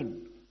that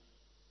mean?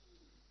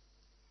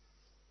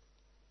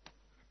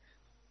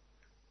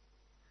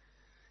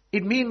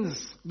 It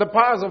means the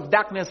powers of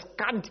darkness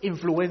can't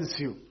influence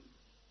you.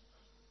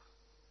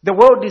 The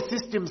worldly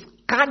systems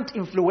can't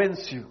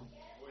influence you.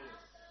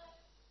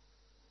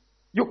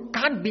 You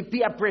can't be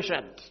peer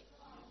pressured.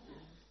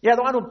 You're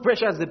the one who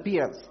pressures the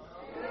peers.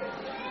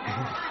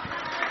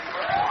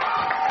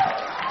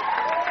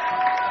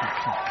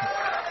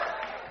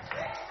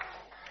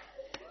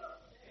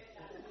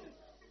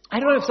 I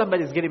don't know if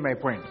somebody's getting my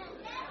point.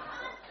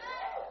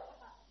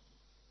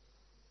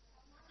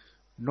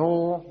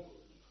 No,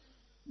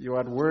 you're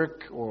at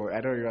work or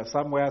I don't know, you're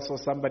somewhere, so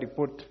somebody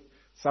put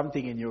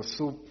something in your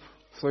soup,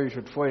 so you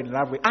should fall in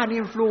love with.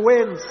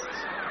 Uninfluenced.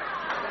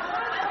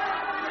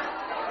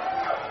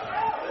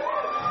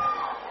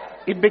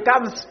 It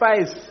becomes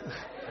spice.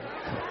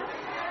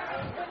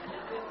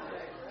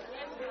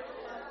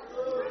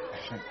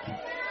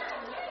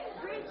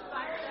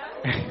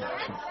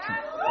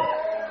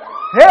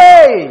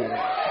 Hey!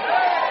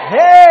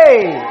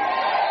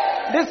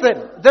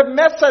 Listen, the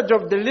message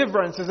of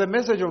deliverance is a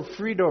message of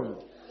freedom.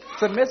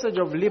 It's a message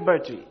of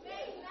liberty.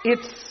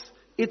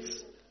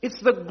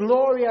 It's the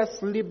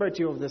glorious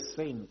liberty of the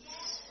saints.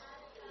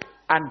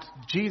 And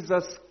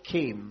Jesus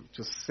came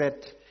to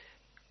set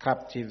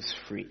captives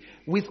free.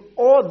 With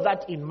all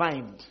that in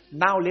mind,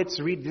 now let's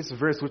read this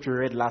verse which we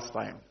read last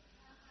time.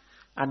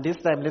 And this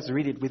time let's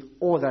read it with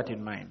all that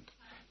in mind.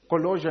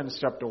 Colossians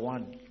chapter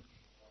 1.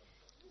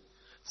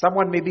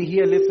 Someone may be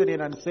here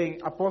listening and saying,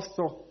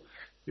 Apostle,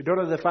 you don't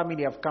know the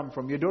family I've come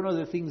from. You don't know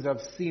the things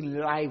I've seen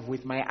live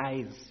with my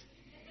eyes.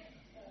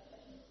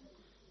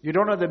 You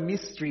don't know the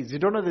mysteries. You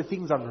don't know the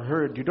things I've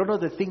heard. You don't know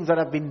the things that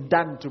have been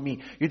done to me.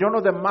 You don't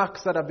know the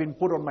marks that have been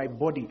put on my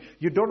body.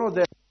 You don't know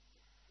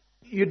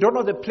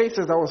the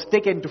places I was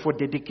taken to for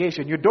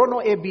dedication. You don't know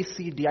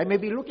ABCD. I may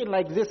be looking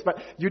like this,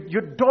 but you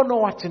don't know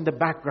what's in the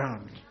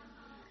background.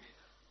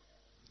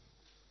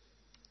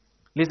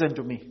 Listen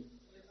to me.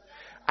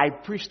 I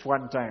preached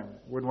one time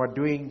when we were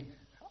doing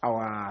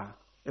our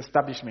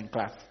establishment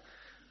class.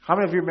 How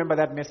many of you remember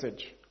that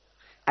message?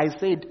 I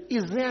said,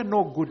 is there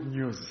no good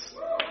news?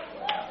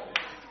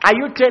 Are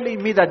you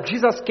telling me that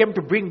Jesus came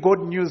to bring good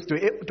news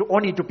to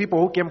only to people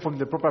who came from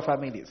the proper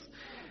families?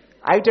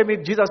 Are you telling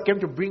me Jesus came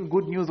to bring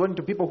good news only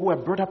to people who were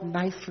brought up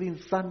nicely in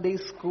Sunday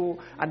school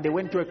and they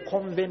went to a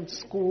convent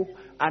school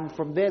and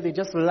from there they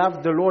just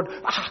loved the Lord?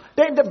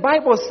 Then the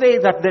Bible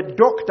says that the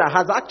doctor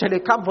has actually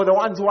come for the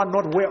ones who are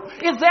not well.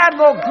 Is there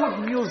no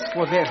good news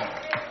for them?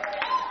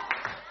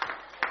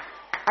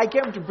 I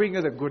came to bring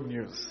you the good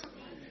news.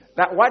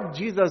 That when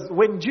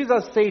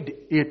Jesus said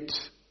it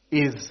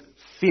is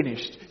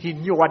finished, he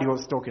knew what he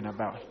was talking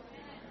about.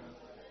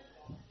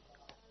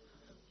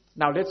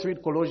 Now let's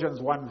read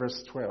Colossians 1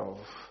 verse 12.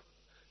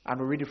 And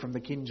we'll read it from the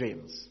King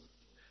James.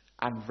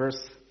 And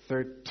verse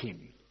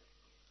 13.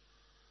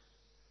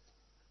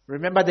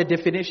 Remember the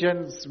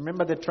definitions,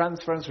 remember the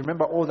transference,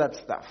 remember all that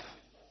stuff.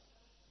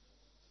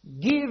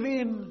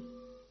 Giving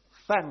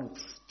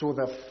thanks to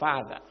the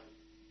Father.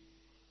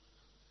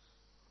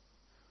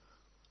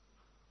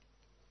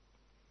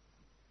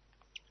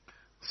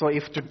 So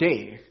if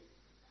today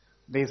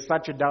they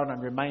sat you down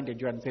and reminded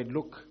you and said,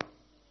 look,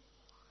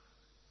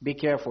 be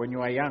careful when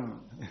you are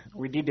young.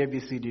 We did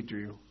ABCD to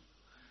you.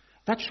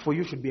 That for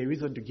you should be a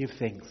reason to give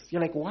thanks.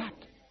 You're like, what?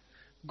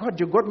 God,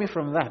 you got me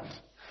from that.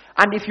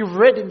 And if you've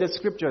read in the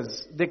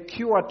scriptures, the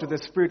cure to the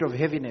spirit of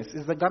heaviness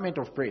is the garment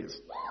of praise.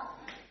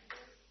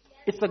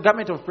 It's the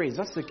garment of praise.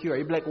 That's the cure.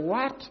 You'll be like,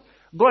 what?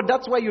 God,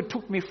 that's where you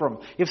took me from.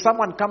 If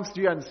someone comes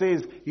to you and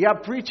says, you're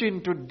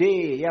preaching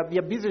today,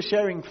 you're busy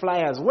sharing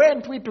flyers,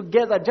 weren't we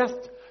together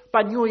just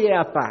New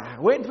Year,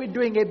 weren't we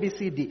doing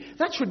ABCD?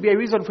 That should be a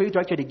reason for you to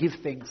actually give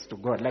thanks to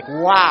God. Like,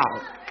 wow,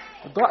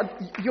 God,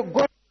 you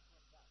got.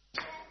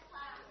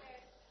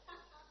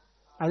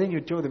 And then you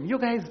tell them, you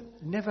guys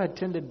never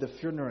attended the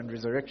funeral and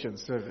resurrection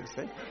service.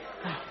 Eh?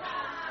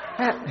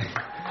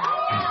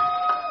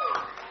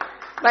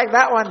 Like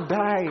that one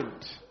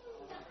died.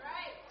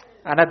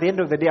 And at the end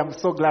of the day, I'm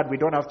so glad we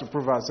don't have to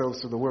prove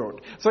ourselves to the world.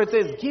 So it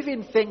says,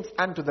 giving thanks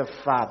unto the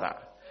Father,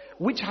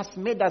 which has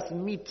made us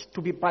meet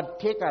to be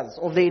partakers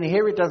of the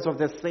inheritance of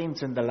the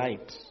saints in the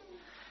light.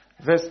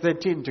 Verse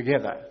 13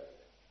 together.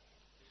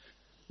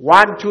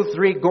 1, 2,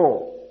 3,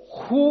 go.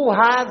 Who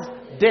has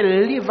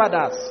delivered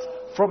us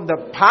from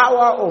the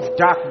power of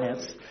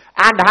darkness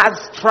and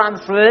has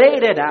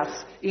translated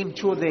us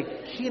into the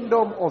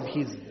kingdom of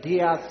his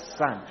dear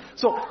Son.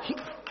 So,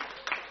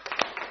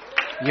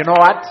 you know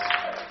what?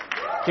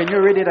 Can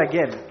you read it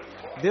again?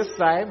 This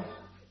time,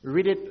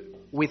 read it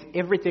with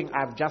everything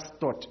I've just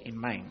taught in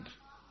mind.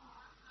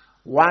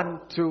 1,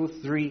 2,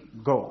 3,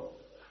 go.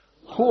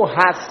 Who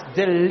has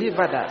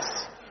delivered us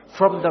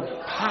from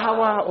the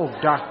power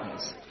of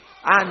darkness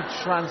and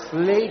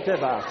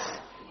translated us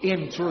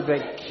into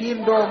the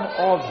kingdom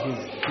of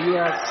his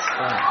dear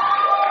Son.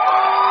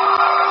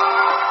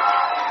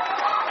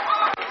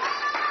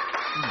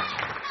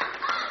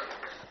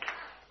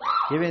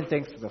 Giving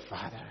thanks to the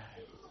Father.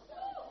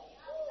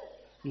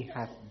 He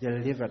hath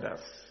delivered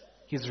us.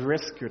 He's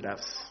rescued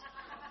us.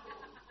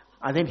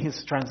 And then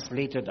he's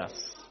translated us.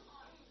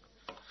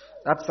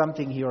 That's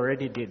something he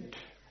already did.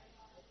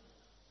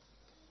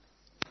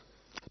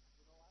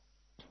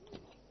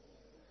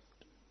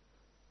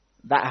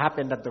 That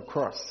happened at the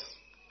cross.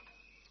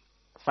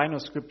 Final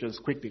scriptures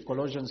quickly.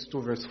 Colossians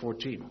 2 verse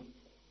 14.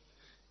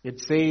 It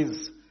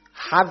says,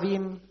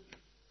 having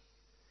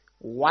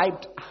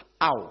wiped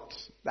out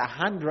the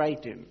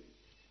handwriting.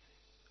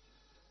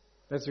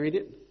 Let's read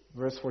it.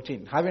 Verse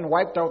 14. Having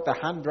wiped out the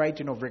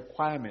handwriting of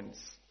requirements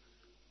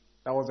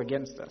that was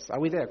against us. Are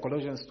we there?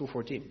 Colossians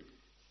 2:14.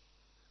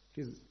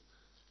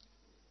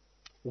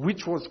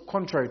 Which was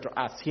contrary to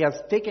us. He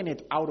has taken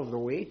it out of the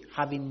way,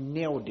 having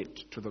nailed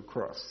it to the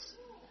cross.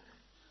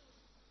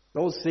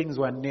 Those things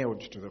were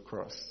nailed to the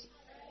cross.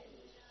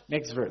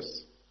 Next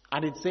verse.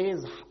 And it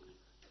says,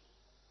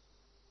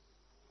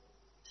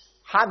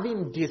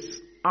 having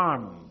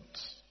disarmed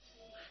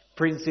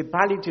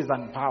principalities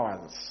and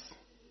powers,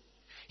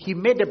 he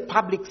made a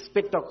public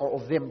spectacle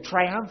of them,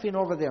 triumphing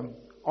over them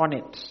on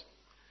it.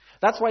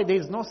 That's why there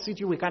is no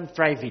city we can't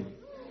thrive in.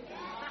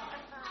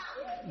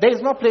 There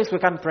is no place we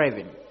can't thrive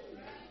in.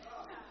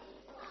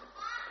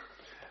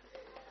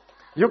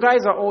 You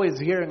guys are always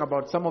hearing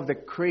about some of the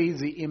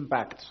crazy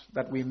impact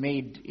that we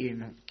made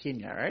in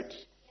Kenya, right?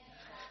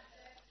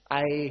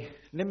 I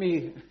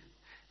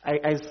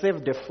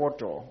saved a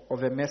photo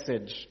of a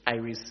message I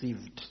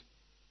received.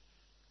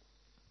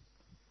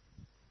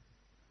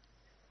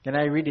 Can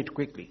I read it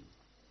quickly?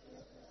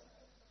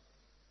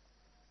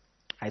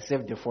 I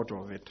saved a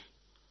photo of it.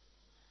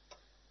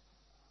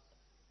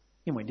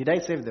 Anyway, did I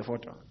save the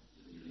photo?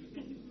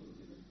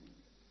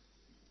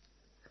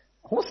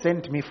 Who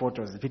sent me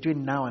photos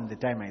between now and the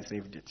time I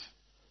saved it?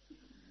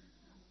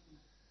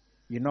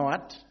 You know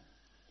what?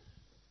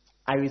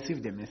 I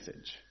received a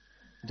message.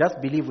 Just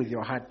believe with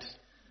your heart.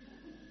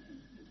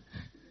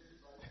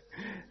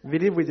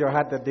 Believe with your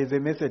heart that there's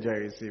a message I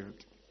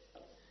received.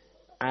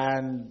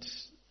 And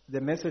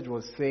the message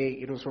was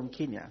saying, it was from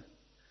Kenya.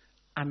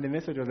 And the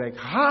message was like,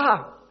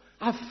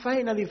 I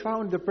finally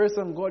found the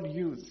person God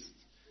used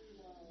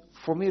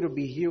for me to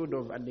be healed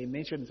of. And they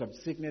mentioned some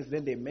sickness,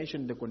 then they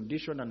mentioned the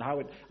condition and how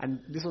it, and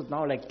this was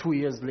now like 2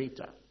 years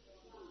later.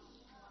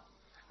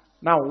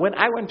 Now, when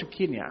I went to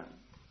Kenya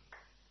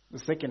the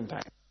second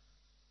time,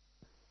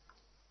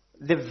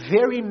 the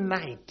very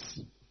night,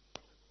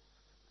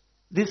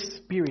 this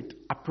spirit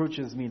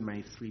approaches me in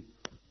my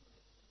sleep.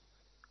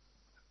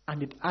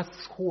 And it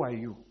asks, who are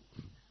you?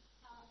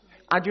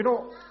 And you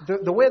know,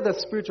 the way the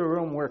spiritual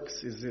realm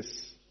works is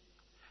this.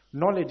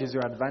 Knowledge is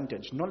your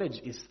advantage.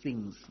 Knowledge is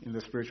things in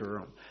the spiritual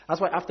realm.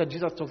 That's why after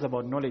Jesus talks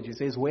about knowledge, he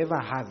says, whoever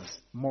has,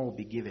 more will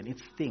be given.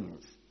 It's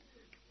things.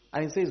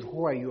 And it says,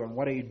 who are you and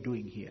what are you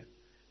doing here?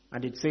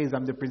 And it says,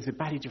 I'm the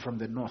principality from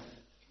the north.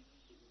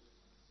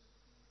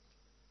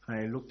 And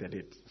I looked at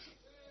it.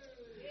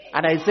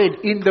 And I said,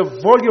 in the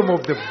volume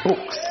of the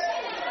books,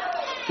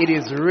 it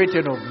is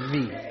written of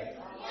me.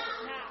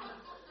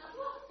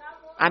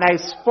 And I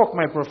spoke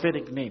my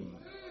prophetic name.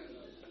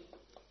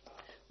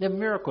 The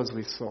miracles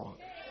we saw.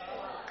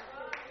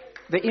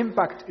 The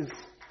impact is,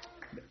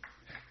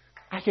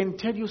 I can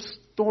tell you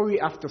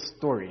story after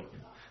story.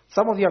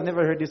 Some of you have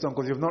never heard this one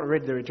because you've not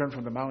read The Return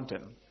from the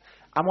Mountain.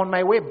 I'm on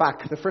my way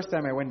back, the first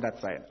time I went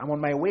that side. I'm on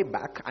my way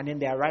back and then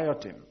they are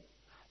rioting.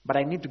 But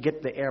I need to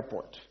get to the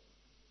airport.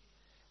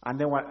 And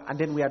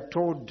then we are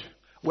told,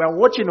 we are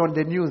watching on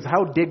the news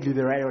how deadly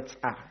the riots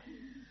are.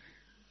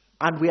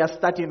 And we are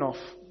starting off.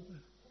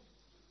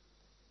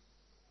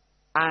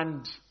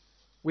 And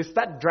we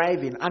start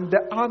driving and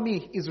the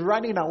army is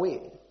running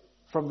away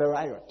from the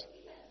riot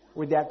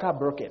with their car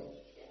broken.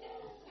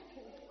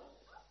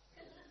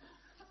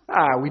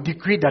 We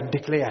decreed and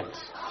declared.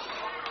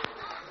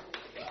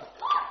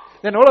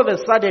 Then all of a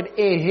sudden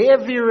a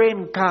heavy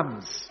rain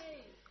comes.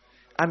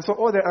 And so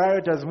all the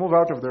rioters move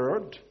out of the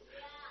road.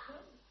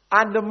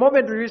 And the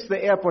moment we reach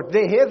the airport,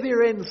 the heavy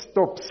rain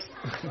stops.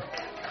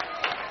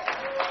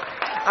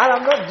 And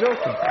I'm not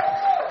joking.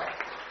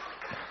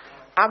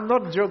 I'm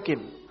not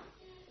joking.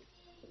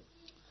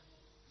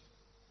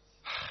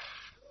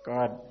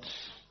 God,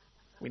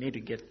 we need to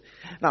get...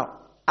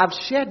 Now, I've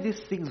shared these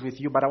things with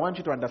you, but I want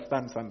you to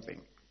understand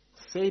something.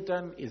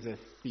 Satan is a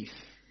thief.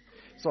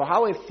 So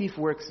how a thief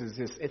works is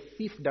this. A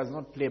thief does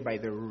not play by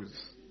the rules.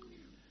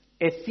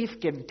 A thief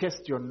can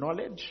test your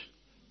knowledge.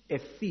 A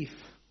thief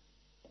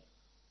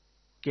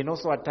can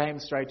also at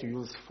times try to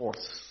use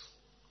force.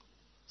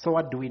 So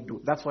what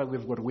do? That's why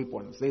we've got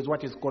weapons. There's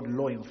what is called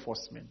law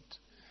enforcement.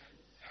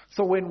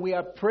 So when we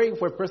are praying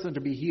for a person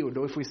to be healed,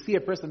 or if we see a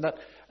person that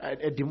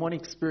a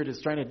demonic spirit is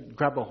trying to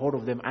grab a hold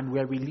of them and we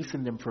are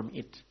releasing them from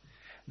it,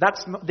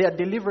 that's not, their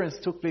deliverance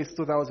took place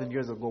 2,000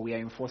 years ago. We are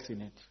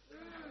enforcing it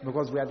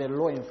because we are the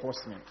law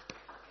enforcement.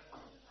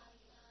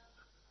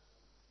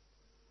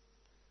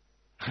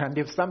 And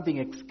if something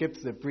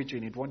escapes the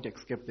preaching, it won't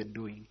escape the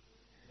doing.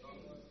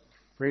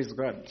 Praise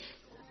God.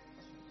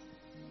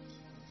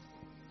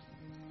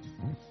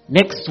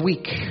 Next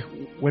week,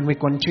 when we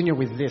continue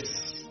with this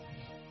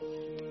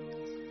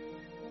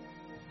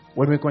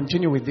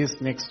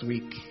next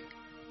week,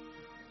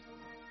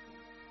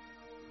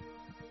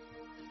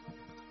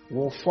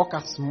 we'll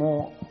focus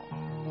more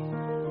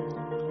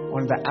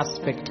on the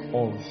aspect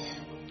of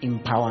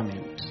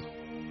empowerment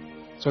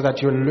so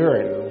that you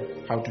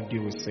learn how to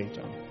deal with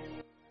Satan.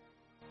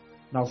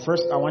 Now,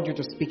 first, I want you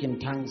to speak in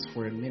tongues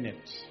for a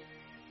minute.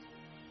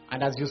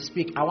 And as you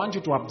speak, I want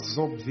you to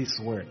absorb this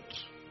word.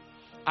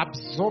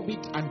 Absorb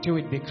it until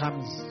it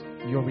becomes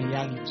your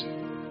reality.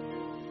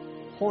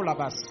 Give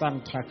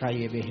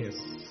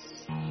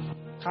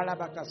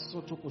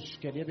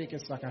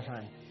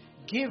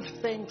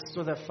thanks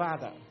to the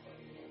Father.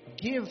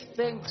 Give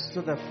thanks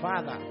to the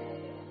Father.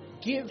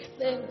 Give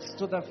thanks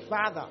to the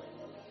Father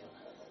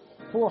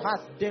who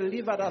has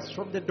delivered us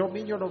from the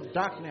dominion of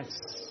darkness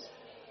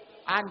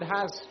and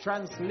has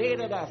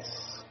translated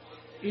us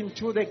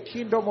into the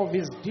kingdom of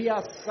his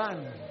dear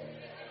Son.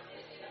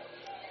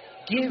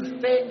 Give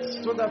thanks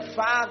to the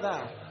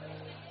Father.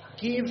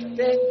 Give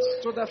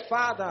thanks to the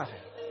Father.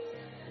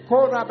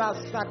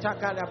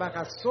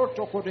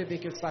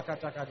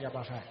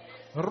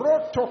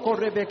 Roto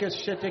korebeke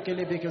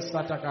shetekelebeke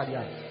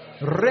satakaria.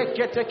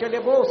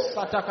 Reketekelebo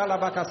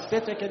satakalabaka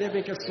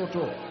setekelebeke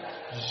soto.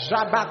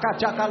 Jabaka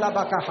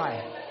takalabaka hai.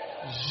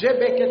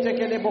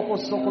 Jebeketeke leboko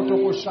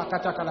sokotoko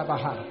shakataka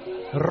labaha.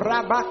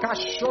 Rabaka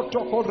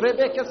shotoko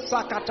rebeke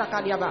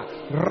sakataka liaba.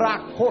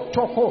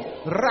 Rakotoko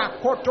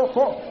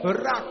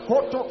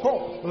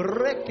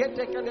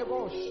reketeke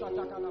lebo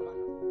shataka labaha.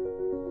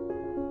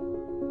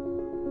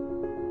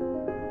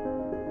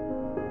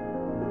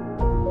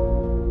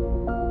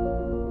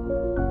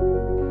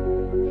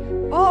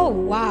 Oh,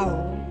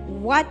 wow.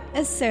 What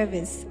a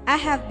service. I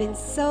have been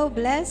so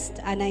blessed,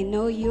 and I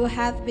know you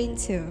have been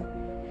too.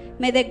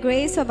 May the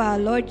grace of our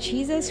Lord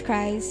Jesus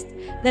Christ,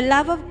 the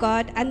love of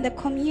God, and the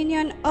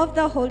communion of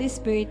the Holy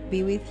Spirit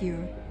be with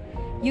you.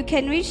 You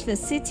can reach the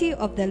City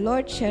of the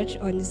Lord Church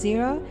on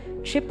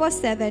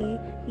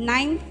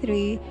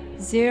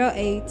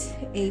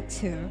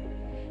 077930882.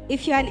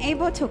 If you are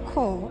unable to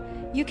call,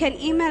 you can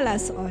email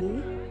us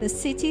on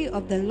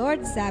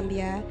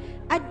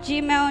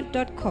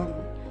thecityoftheLordZambia@gmail.com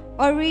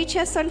or reach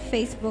us on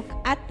Facebook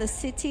at the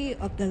City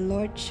of the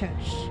Lord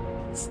Church.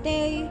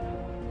 Stay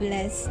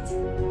blessed.